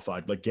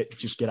disqualified. Like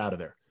just get out of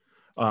there.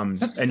 And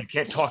you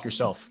can't talk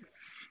yourself.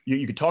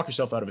 You can talk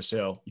yourself out of a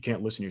sale. You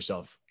can't listen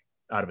yourself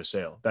out of a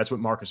sale. That's what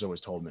Marcus always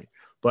told me.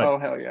 But oh,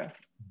 hell yeah.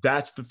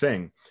 That's the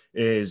thing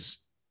is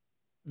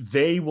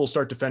they will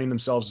start defending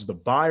themselves as the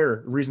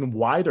buyer, the reason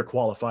why they're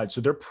qualified.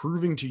 So they're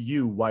proving to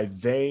you why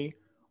they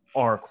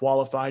are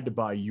qualified to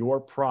buy your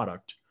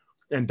product.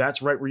 And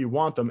that's right where you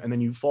want them. And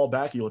then you fall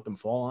back, you let them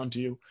fall onto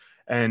you.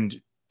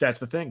 And that's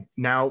the thing.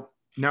 Now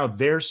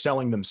they're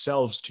selling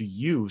themselves to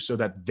you so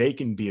that they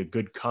can be a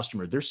good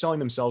customer. They're selling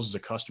themselves as a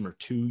customer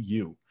to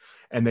you.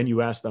 And then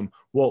you ask them,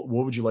 well,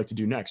 what would you like to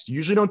do next? You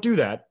usually don't do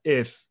that.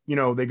 If,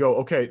 they go,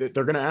 okay,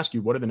 they're going to ask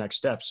you, what are the next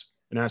steps?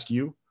 And ask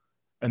you,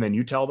 and then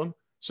you tell them.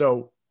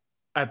 So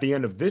at the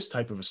end of this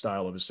type of a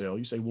style of a sale,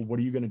 you say, well, what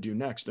are you going to do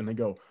next? And they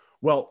go,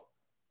 well,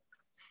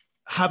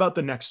 how about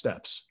the next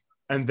steps?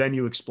 And then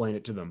you explain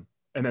it to them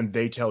and then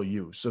they tell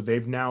you. So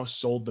they've now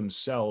sold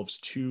themselves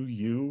to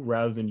you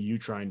rather than you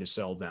trying to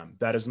sell them.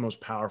 That is the most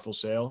powerful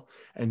sale.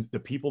 And the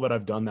people that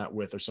I've done that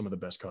with are some of the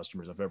best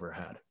customers I've ever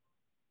had.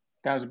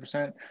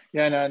 1,000%.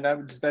 Yeah,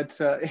 no,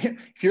 that's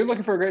if you're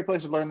looking for a great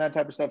place to learn that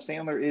type of stuff,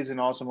 Sandler is an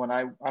awesome one.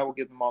 I will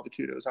give them all the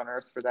kudos on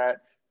earth for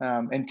that.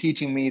 And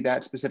teaching me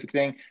that specific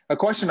thing. A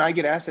question I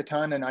get asked a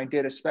ton, and I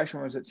did especially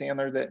when I was at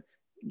Sandler, that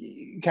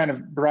kind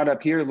of brought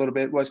up here a little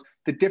bit was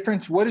the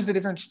difference. What is the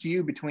difference to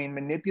you between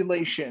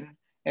manipulation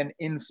and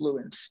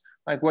influence?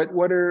 Like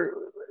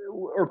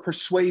or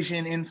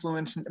persuasion,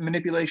 influence,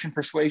 manipulation,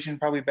 persuasion,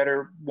 probably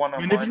better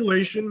one-on-one.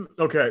 Manipulation.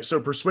 Okay. So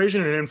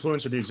persuasion and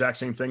influence are the exact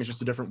same thing. It's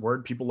just a different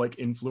word. People like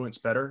influence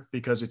better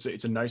because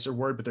it's a nicer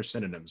word, but they're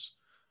synonyms.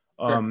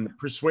 Sure.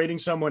 Persuading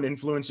someone,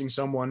 influencing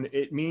someone,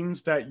 it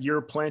means that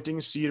you're planting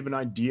a seed of an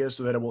idea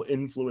so that it will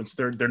influence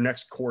their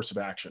next course of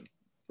action,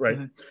 right?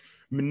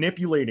 Mm-hmm.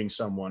 Manipulating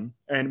someone,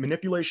 and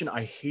manipulation,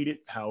 I hate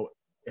it how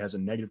it has a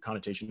negative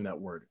connotation in that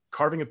word.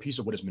 Carving a piece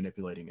of wood is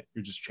manipulating it.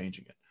 You're just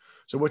changing it.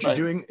 So what you're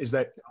doing is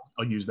that,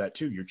 I'll use that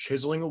too. You're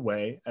chiseling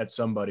away at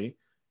somebody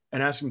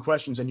and asking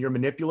questions, and you're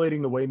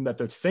manipulating the way that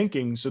they're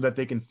thinking so that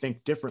they can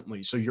think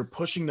differently. So you're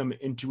pushing them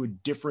into a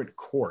different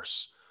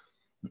course.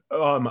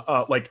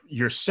 Like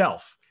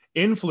yourself.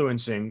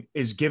 Influencing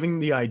is giving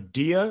the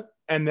idea,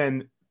 and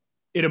then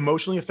it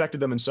emotionally affected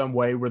them in some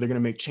way where they're going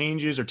to make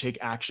changes or take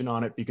action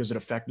on it because it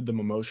affected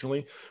them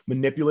emotionally.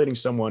 Manipulating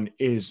someone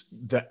is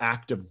the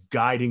act of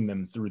guiding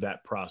them through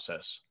that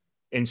process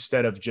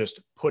instead of just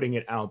putting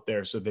it out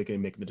there so they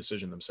can make the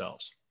decision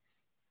themselves.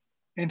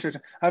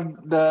 Interesting.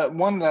 The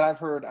one that I've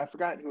heard, I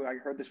forgot who I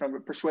heard this from,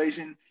 but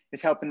persuasion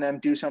is helping them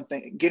do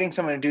something, getting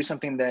someone to do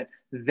something that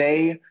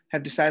they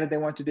have decided they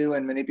want to do,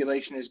 and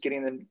manipulation is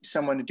getting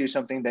someone to do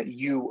something that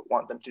you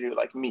want them to do,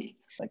 like me,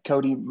 like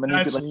Cody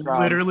manipulates. That's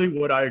literally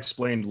what I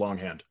explained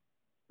longhand.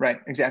 Right,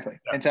 exactly.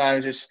 Yeah. And so I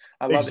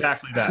love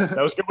exactly that.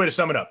 That was a good way to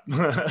sum it up.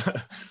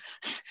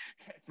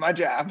 My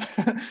job.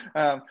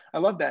 I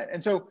love that.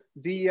 And so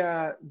the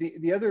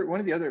other, one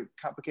of the other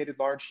complicated,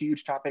 large,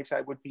 huge topics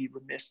I would be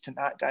remiss to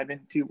not dive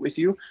into with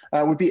you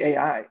would be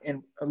AI,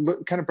 and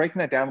kind of breaking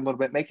that down a little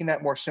bit, making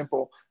that more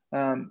simple.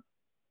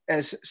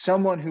 As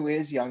someone who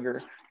is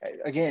younger,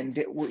 again,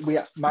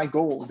 my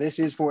goal, this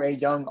is for a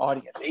young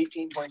audience,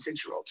 18,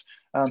 26-year-olds,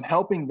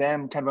 helping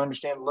them kind of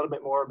understand a little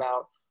bit more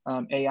about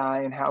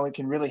AI and how it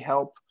can really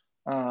help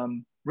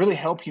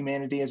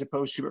humanity as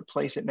opposed to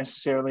replace it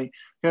necessarily.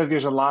 I feel like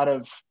there's a lot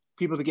of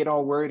people that get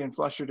all worried and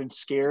flustered and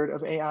scared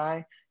of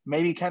AI.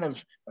 Maybe kind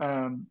of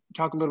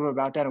talk a little bit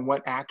about that and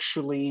what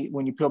actually,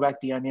 when you peel back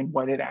the onion,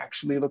 what it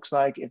actually looks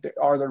like, if there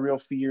are the real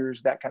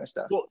fears, that kind of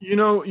stuff. Well,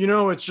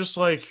 it's just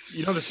like,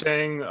 the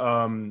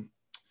saying,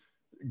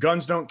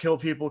 guns don't kill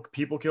people,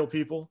 people kill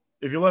people.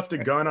 If you left a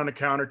gun on a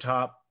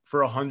countertop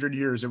for 100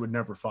 years, it would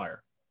never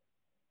fire.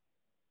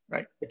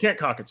 Right. It can't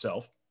cock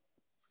itself.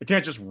 It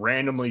can't just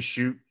randomly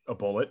shoot a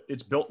bullet.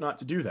 It's built not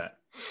to do that.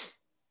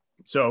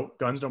 So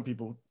guns don't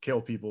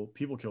kill people,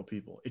 people kill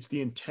people. It's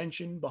the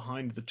intention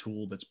behind the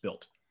tool that's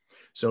built.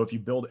 So if you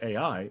build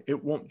AI,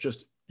 it won't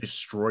just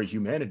destroy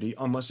humanity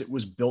unless it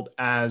was built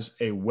as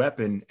a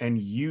weapon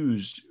and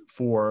used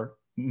for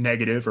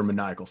negative or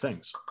maniacal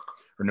things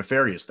or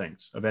nefarious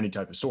things of any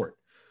type of sort.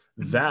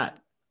 That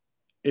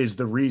is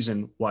the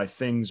reason why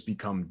things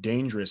become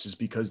dangerous, is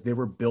because they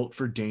were built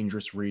for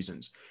dangerous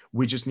reasons.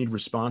 We just need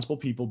responsible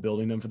people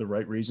building them for the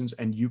right reasons.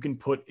 And you can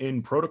put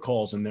in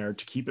protocols in there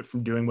to keep it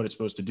from doing what it's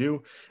supposed to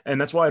do. And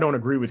that's why I don't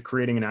agree with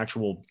creating an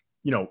actual,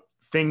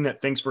 thing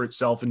that thinks for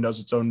itself and does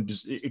its own,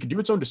 it can do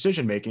its own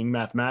decision-making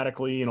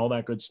mathematically and all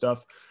that good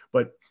stuff.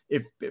 But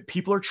if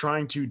people are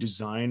trying to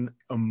design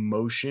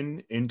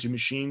emotion into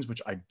machines,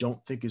 which I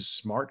don't think is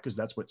smart, because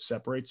that's what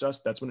separates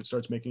us, that's when it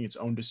starts making its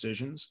own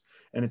decisions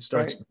and it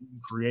starts being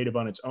creative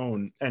on its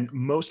own. And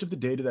most of the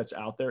data that's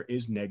out there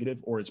is negative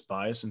or it's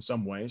biased in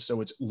some way.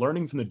 So it's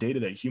learning from the data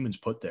that humans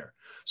put there.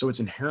 So it's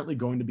inherently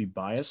going to be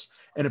biased.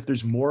 And if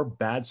there's more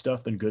bad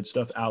stuff than good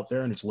stuff out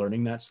there and it's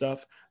learning that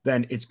stuff,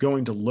 then it's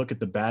going to look at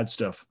the bad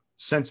stuff,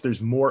 since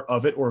there's more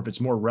of it, or if it's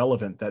more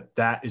relevant,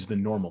 that is the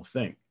normal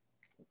thing.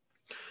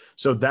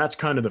 So that's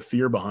kind of the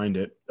fear behind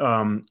it.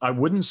 I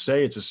wouldn't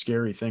say it's a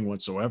scary thing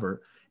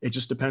whatsoever. It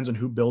just depends on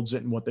who builds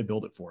it and what they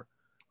build it for.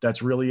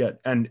 That's really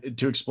it. And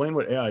to explain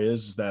what AI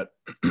is that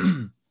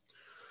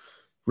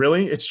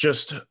really it's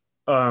just,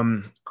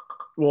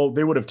 well,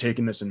 they would have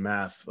taken this in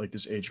math, like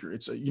this age group.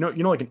 It's,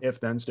 like an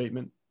if-then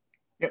statement.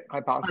 Yep,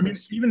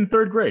 hypothesis. I mean, even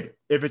third grade,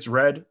 if it's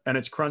red and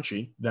it's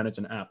crunchy, then it's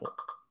an apple.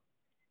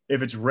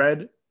 If it's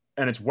red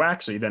and it's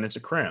waxy, then it's a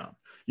crayon.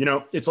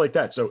 It's like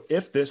that. So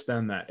if this,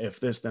 then that, if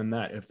this, then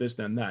that, if this,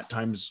 then that,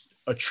 times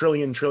a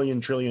trillion, trillion,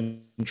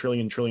 trillion,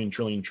 trillion, trillion,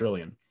 trillion,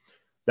 trillion.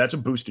 That's a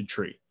boosted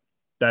tree.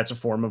 That's a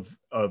form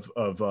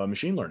of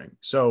machine learning.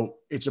 So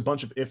it's a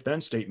bunch of if-then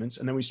statements.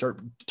 And then we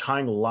start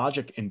tying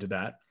logic into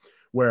that,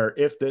 where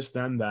if this,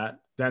 then that,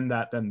 then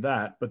that, then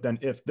that, but then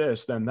if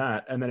this, then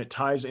that, and then it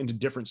ties into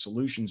different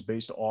solutions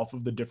based off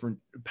of the different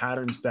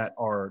patterns that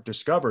are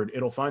discovered.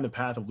 It'll find the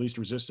path of least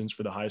resistance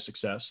for the highest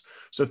success.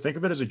 So think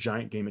of it as a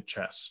giant game of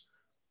chess.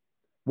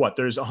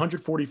 There's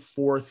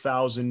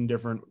 144,000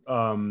 different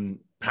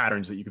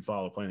patterns that you can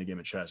follow playing the game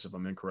of chess. If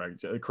I'm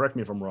incorrect, correct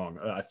me if I'm wrong.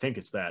 I think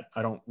it's that.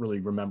 I don't really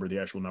remember the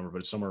actual number, but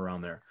it's somewhere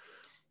around there.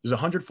 There's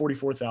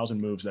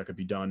 144,000 moves that could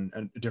be done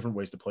and different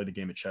ways to play the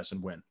game of chess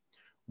and win.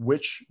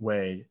 Which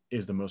way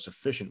is the most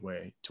efficient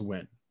way to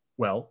win?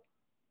 Well,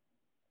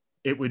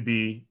 it would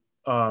be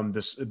what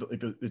is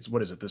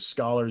it? The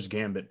scholar's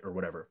gambit or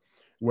whatever.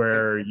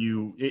 where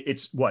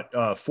it's what,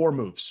 4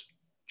 moves,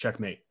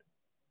 checkmate.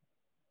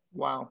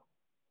 Wow.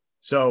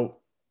 So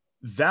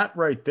that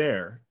right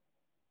there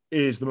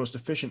is the most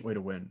efficient way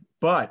to win.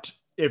 But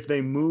if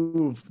they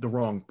move the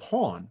wrong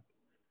pawn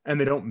and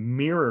they don't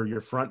mirror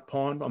your front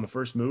pawn on the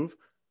first move,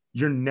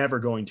 you're never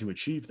going to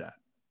achieve that.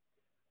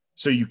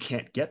 So you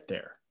can't get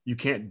there. You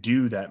can't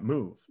do that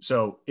move.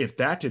 So if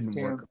that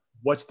didn't work,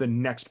 what's the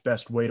next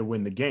best way to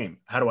win the game?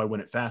 How do I win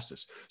it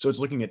fastest? So it's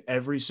looking at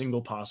every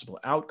single possible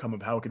outcome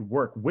of how it could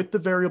work with the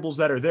variables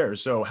that are there.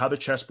 So how the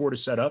chessboard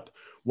is set up,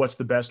 what's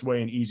the best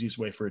way and easiest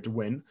way for it to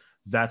win?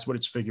 That's what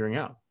it's figuring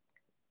out.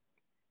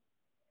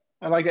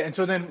 I like that. And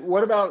so then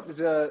what about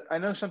I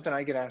know something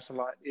I get asked a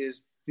lot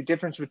is the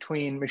difference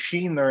between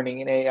machine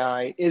learning and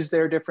AI. Is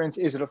there a difference?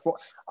 Is it a form?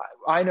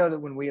 I know that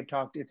when we have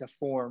talked, it's a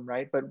form,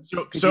 right? But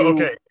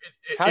okay.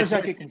 How does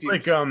that get confused?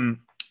 It's like,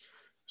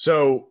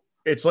 so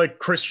it's like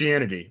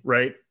Christianity,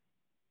 right?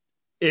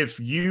 If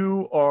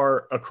you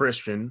are a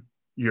Christian,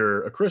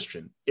 you're a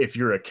Christian. If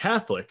you're a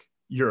Catholic,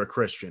 you're a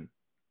Christian.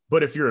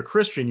 But if you're a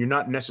Christian, you're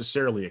not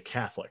necessarily a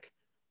Catholic.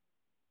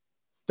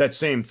 That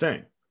same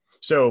thing.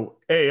 So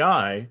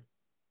AI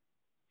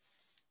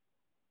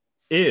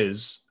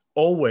is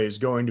always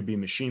going to be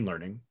machine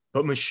learning,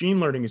 but machine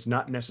learning is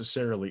not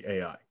necessarily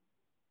AI.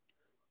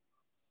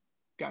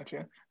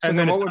 Gotcha. So and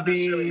then it's not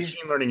necessarily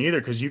machine learning either,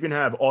 because you can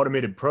have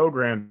automated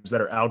programs that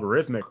are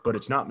algorithmic, but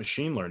it's not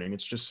machine learning.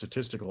 It's just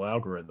statistical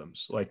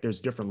algorithms. Like there's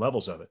different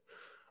levels of it.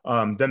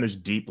 Then there's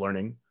deep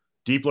learning.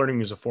 Deep learning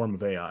is a form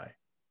of AI.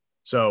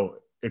 So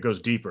it goes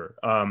deeper.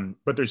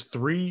 But there's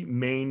 3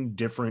 main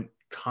different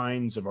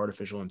kinds of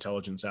artificial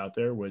intelligence out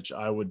there, which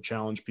I would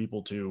challenge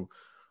people to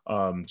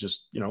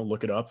just,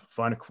 look it up,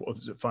 find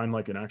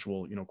like an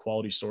actual,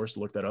 quality source to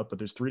look that up. But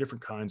there's 3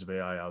 different kinds of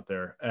AI out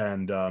there.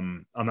 And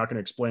I'm not going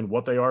to explain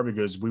what they are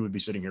because we would be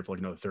sitting here for like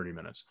another 30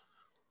 minutes.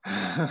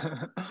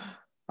 I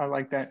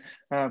like that.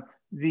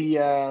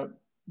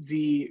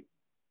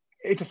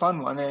 It's a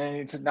fun one, and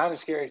it's not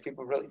as scary as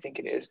people really think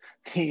it is.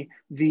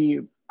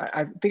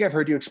 I think I've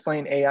heard you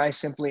explain AI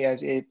simply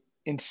as it,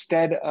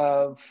 instead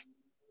of,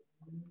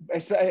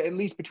 at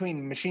least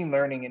between machine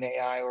learning and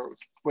AI, or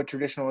what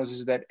traditional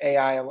is that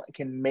AI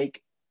can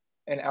make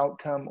an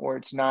outcome, or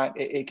it's not,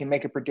 it can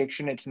make a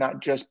prediction. It's not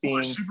just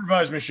being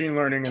supervised machine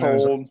learning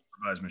told. And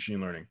supervised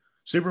machine learning.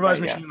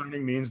 Supervised machine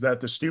learning means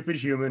that the stupid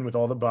human with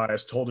all the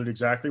bias told it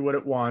exactly what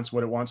it wants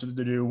it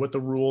to do, what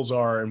the rules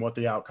are, and what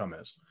the outcome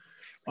is.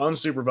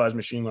 Unsupervised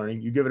machine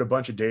learning, you give it a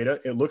bunch of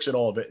data, it looks at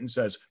all of it and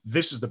says,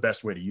 this is the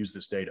best way to use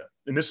this data,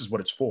 and this is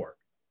what it's for,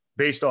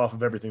 based off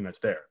of everything that's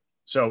there.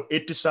 So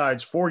it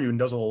decides for you and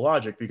does all the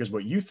logic, because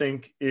what you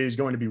think is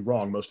going to be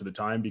wrong most of the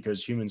time,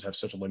 because humans have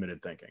such a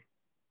limited thinking.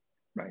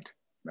 Right.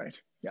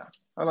 Yeah,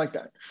 I like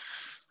that.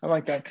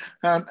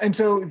 And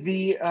so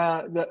the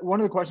one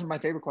of the questions, my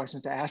favorite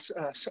questions to ask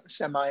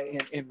semi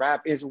in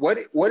rap is, what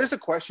is a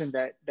question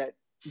that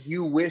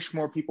you wish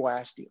more people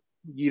asked you?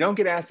 You don't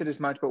get asked it as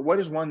much, but what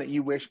is one that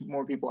you wish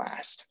more people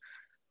asked?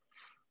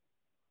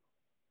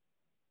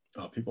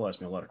 Oh, people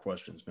ask me a lot of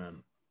questions,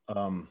 man.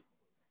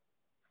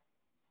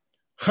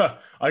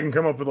 I can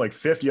come up with like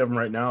 50 of them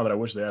right now that I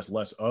wish they asked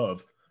less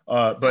of.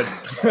 But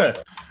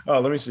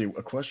let me see.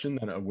 A question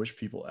that I wish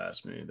people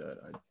asked me that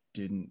I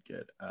didn't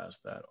get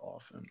asked that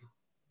often.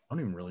 I don't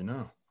even really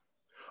know.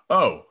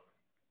 Oh,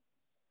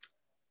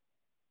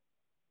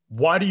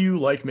 why do you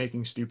like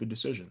making stupid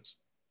decisions?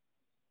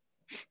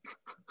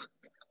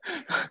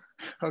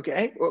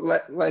 Okay,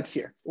 well, let's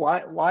hear.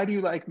 Why do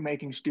you like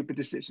making stupid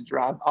decisions,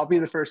 Rob? I'll be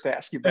the first to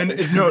ask you. And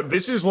no,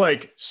 this is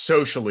like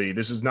socially.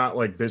 This is not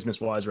like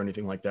business wise or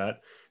anything like that.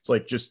 It's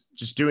like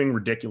just doing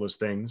ridiculous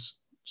things,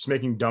 just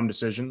making dumb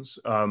decisions.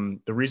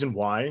 The reason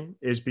why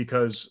is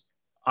because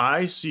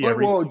I see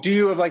everything. Well, do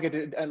you have like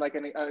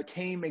a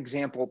tame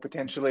example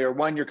potentially, or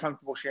one you're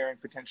comfortable sharing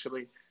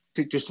potentially,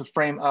 to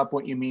frame up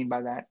what you mean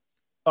by that?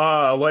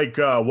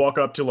 Walk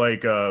up to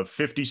like a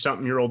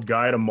 50-something-year-old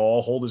guy at a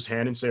mall, hold his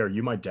hand and say, "Are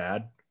you my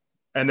dad?"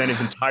 And then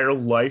his entire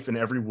life and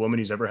every woman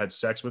he's ever had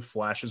sex with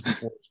flashes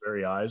before his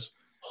very eyes.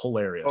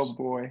 Hilarious. Oh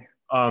boy.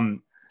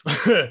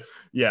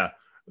 Yeah,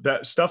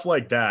 that stuff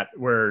like that,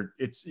 where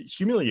it's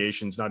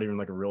humiliation's not even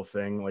like a real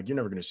thing. Like you're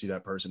never going to see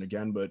that person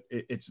again. But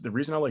it's the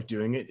reason I like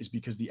doing it is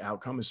because the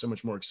outcome is so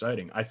much more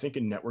exciting. I think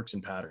in networks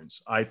and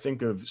patterns. I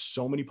think of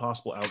so many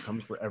possible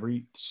outcomes for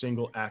every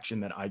single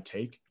action that I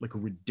take, like a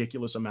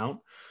ridiculous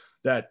amount,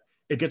 that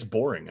it gets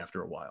boring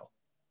after a while.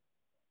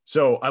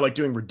 So I like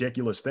doing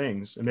ridiculous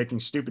things and making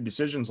stupid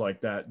decisions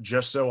like that,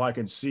 just so I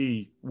can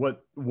see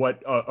what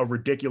a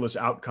ridiculous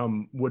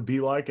outcome would be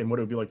like and what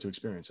it would be like to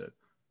experience it.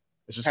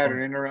 It's just pattern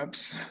fun.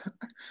 Interrupts.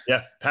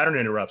 Yeah, pattern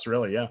interrupts,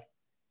 really. Yeah.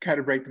 Kind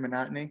of break the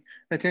monotony.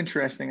 That's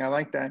interesting. I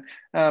like that.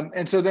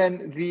 And so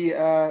then the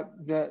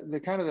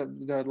kind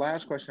of the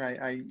last question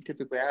I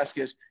typically ask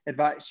is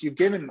advice. You've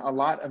given a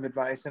lot of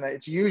advice, and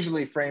it's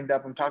usually framed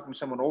up. I'm talking to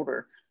someone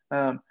older.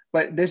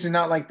 But this is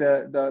not like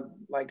the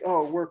like,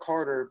 oh, work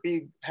harder,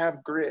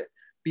 have grit.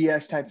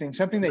 BS type thing,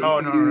 something that you No,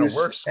 can no, no, no. use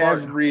Work smart,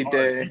 not every hard.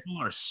 day.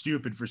 People are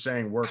stupid for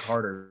saying work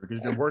harder, because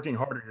if you're working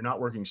harder, you're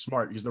not working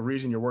smart, because the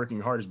reason you're working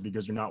hard is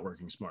because you're not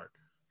working smart.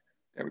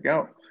 There we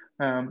go.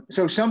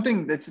 So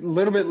something that's a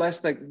little bit less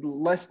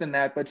than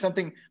that, but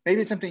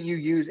maybe it's something you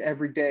use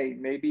every day.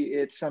 Maybe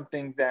it's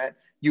something that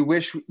you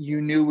wish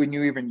you knew when you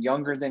were even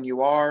younger than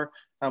you are.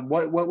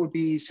 What would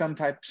be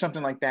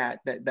something like that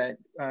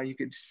you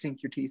could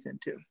sink your teeth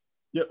into?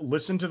 Yeah,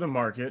 listen to the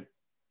market.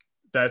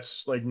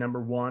 That's like number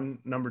one.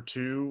 Number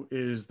two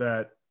is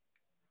that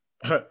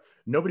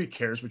nobody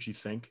cares what you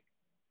think.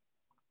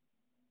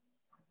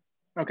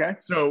 Okay.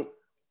 So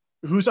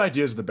whose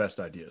ideas are the best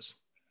ideas?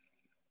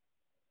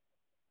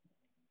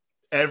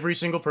 Every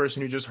single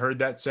person who just heard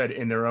that said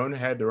in their own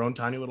head, their own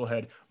tiny little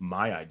head,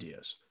 my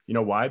ideas. You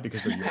know why?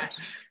 Because they're yours.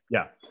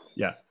 Yeah.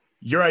 Yeah.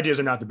 Your ideas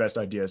are not the best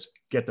ideas.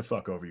 Get the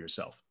fuck over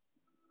yourself.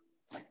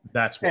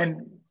 That's what.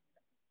 And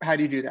how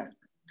do you do that?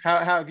 How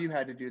have you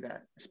had to do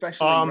that,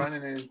 especially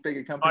running in as big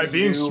a company? By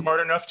being smart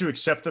enough to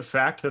accept the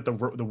fact that the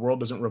world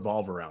doesn't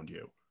revolve around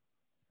you.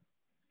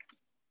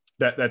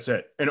 That's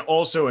it. And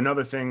also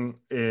another thing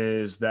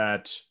is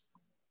that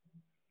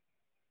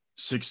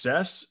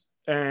success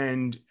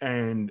and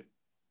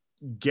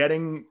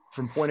getting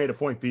from point A to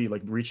point B,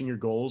 like reaching your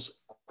goals,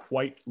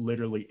 quite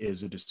literally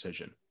is a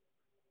decision.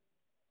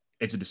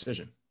 It's a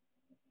decision.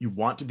 You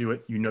want to do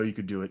it. You know you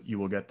could do it. You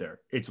will get there.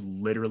 It's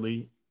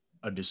literally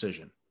a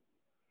decision.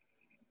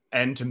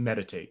 And to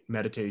meditate.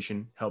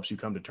 Meditation helps you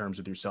come to terms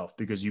with yourself,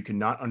 because you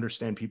cannot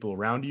understand people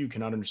around you. You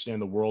cannot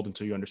understand the world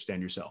until you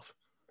understand yourself.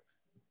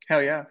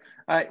 Hell yeah.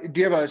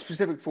 Do you have a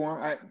specific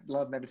form? I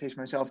love meditation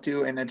myself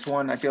too. And it's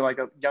one I feel like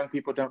young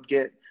people don't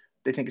get.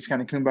 They think it's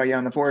kind of kumbaya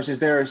in the forest. Is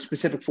there a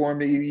specific form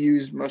that you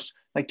use most,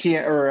 like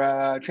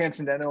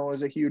transcendental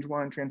is a huge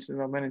one,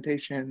 transcendental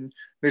meditation,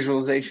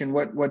 visualization?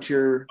 What's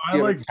your? I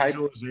like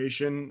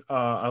visualization.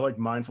 I like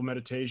mindful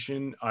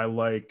meditation. I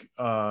like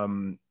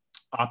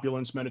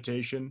opulence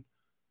meditation.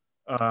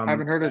 I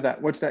haven't heard of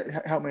that. What's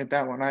that? Help me with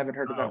that one. I haven't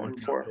heard of that one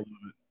before.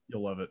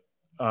 You'll love it.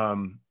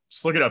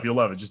 Just look it up. You'll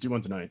love it. Just do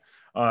one tonight.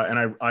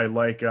 And I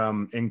like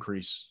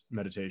increase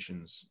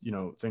meditations,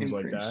 things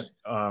like that.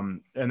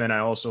 And then I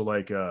also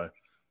like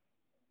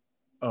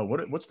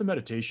what's the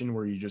meditation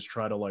where you just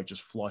try to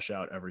just flush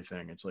out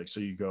everything? It's like, so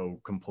you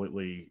go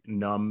completely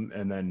numb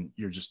and then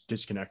you're just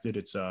disconnected.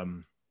 It's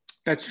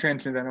that's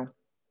transcendental.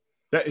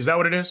 Is that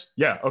what it is?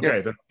 Yeah.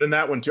 Okay. Yep. Then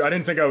that one too. I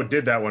didn't think I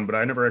did that one, but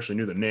I never actually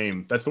knew the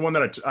name. That's the one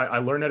that I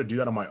learned how to do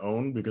that on my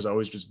own, because I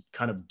always just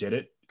kind of did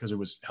it because it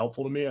was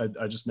helpful to me.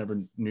 I just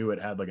never knew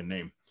it had like a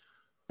name.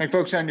 Like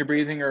focus on your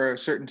breathing or a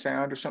certain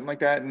sound or something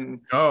like that.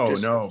 And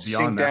no,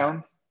 beyond that.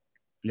 Down.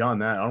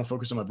 Beyond that, I don't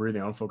focus on my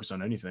breathing. I don't focus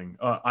on anything.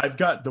 I've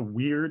got the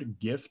weird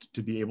gift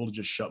to be able to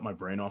just shut my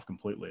brain off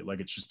completely. Like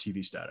it's just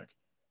TV static.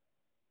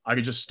 I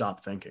could just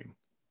stop thinking.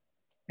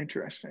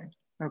 Interesting.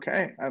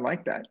 Okay. I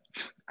like that.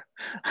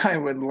 I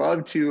would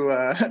love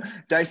to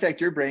dissect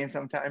your brain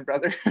sometime,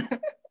 brother.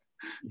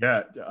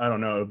 Yeah. I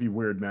don't know. It'd be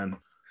weird, man.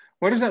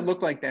 What does that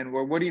look like then?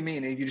 Well, what do you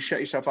mean? You just shut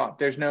yourself off.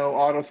 There's no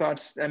auto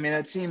thoughts. I mean,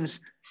 it seems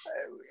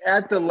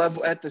at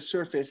the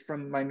surface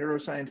from my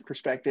neuroscience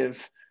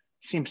perspective,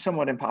 seems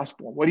somewhat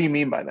impossible. What do you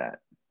mean by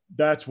that?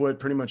 That's what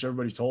pretty much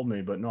everybody told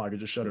me, but no, I could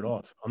just shut it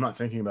off. I'm not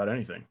thinking about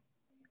anything.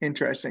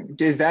 Interesting.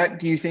 Does that,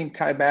 do you think,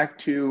 tie back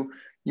to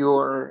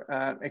your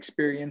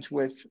experience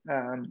with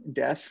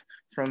death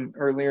from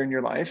earlier in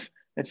your life?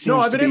 No,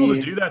 I've been able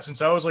to do that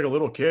since I was like a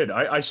little kid.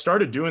 I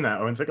started doing that.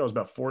 I think I was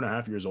about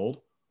 4.5 years old.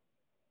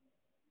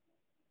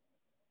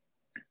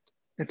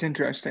 That's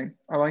interesting.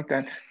 I like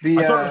that. I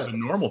thought it was a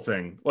normal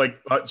thing. Like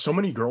so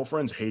many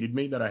girlfriends hated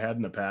me that I had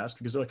in the past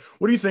because they're like,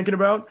 "What are you thinking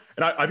about?"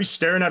 And I'd be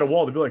staring at a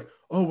wall. They'd be like,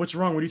 "Oh, what's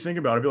wrong? What are you thinking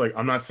about?" I'd be like,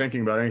 "I'm not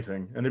thinking about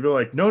anything." And they'd be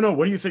like, "No,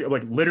 what do you think?" I'm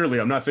like, literally,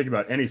 I'm not thinking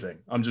about anything.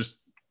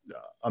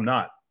 I'm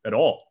not at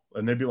all.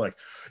 And they'd be like,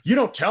 "You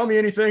don't tell me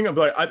anything." I'm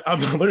like, I'm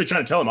literally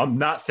trying to tell them I'm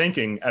not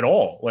thinking at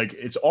all. Like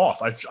it's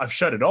off. I've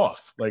shut it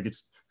off. Like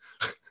it's.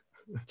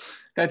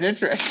 That's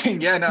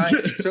interesting. Yeah. No.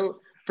 So.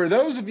 For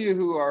those of you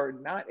who are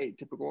not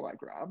atypical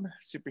like Rob,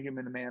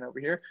 superhuman man over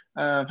here,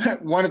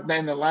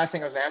 then the last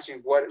thing I was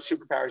asking, what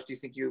superpowers do you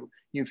think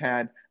you've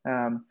had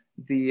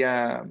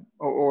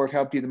or have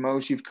helped you the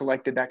most? You've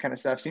collected that kind of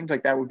stuff. Seems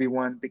like that would be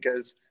one,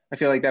 because I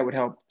feel like that would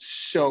help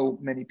so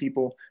many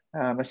people,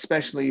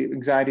 especially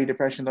anxiety,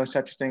 depression. Those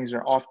types of things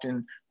are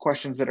often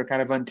questions that are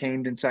kind of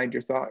untamed inside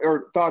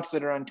your thoughts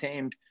that are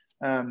untamed.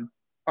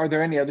 Are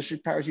there any other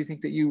superpowers you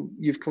think that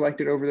you've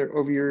collected over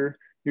your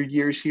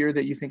years here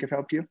that you think have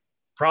helped you?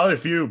 Probably a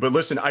few, but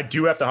listen, I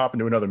do have to hop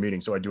into another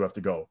meeting, so I do have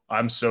to go.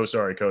 I'm so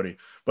sorry, Cody,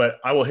 but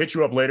I will hit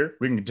you up later.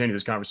 We can continue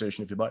this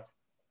conversation if you'd like.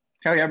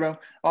 Hell yeah, bro.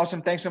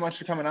 Awesome. Thanks so much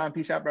for coming on.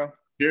 Peace out, bro.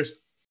 Cheers.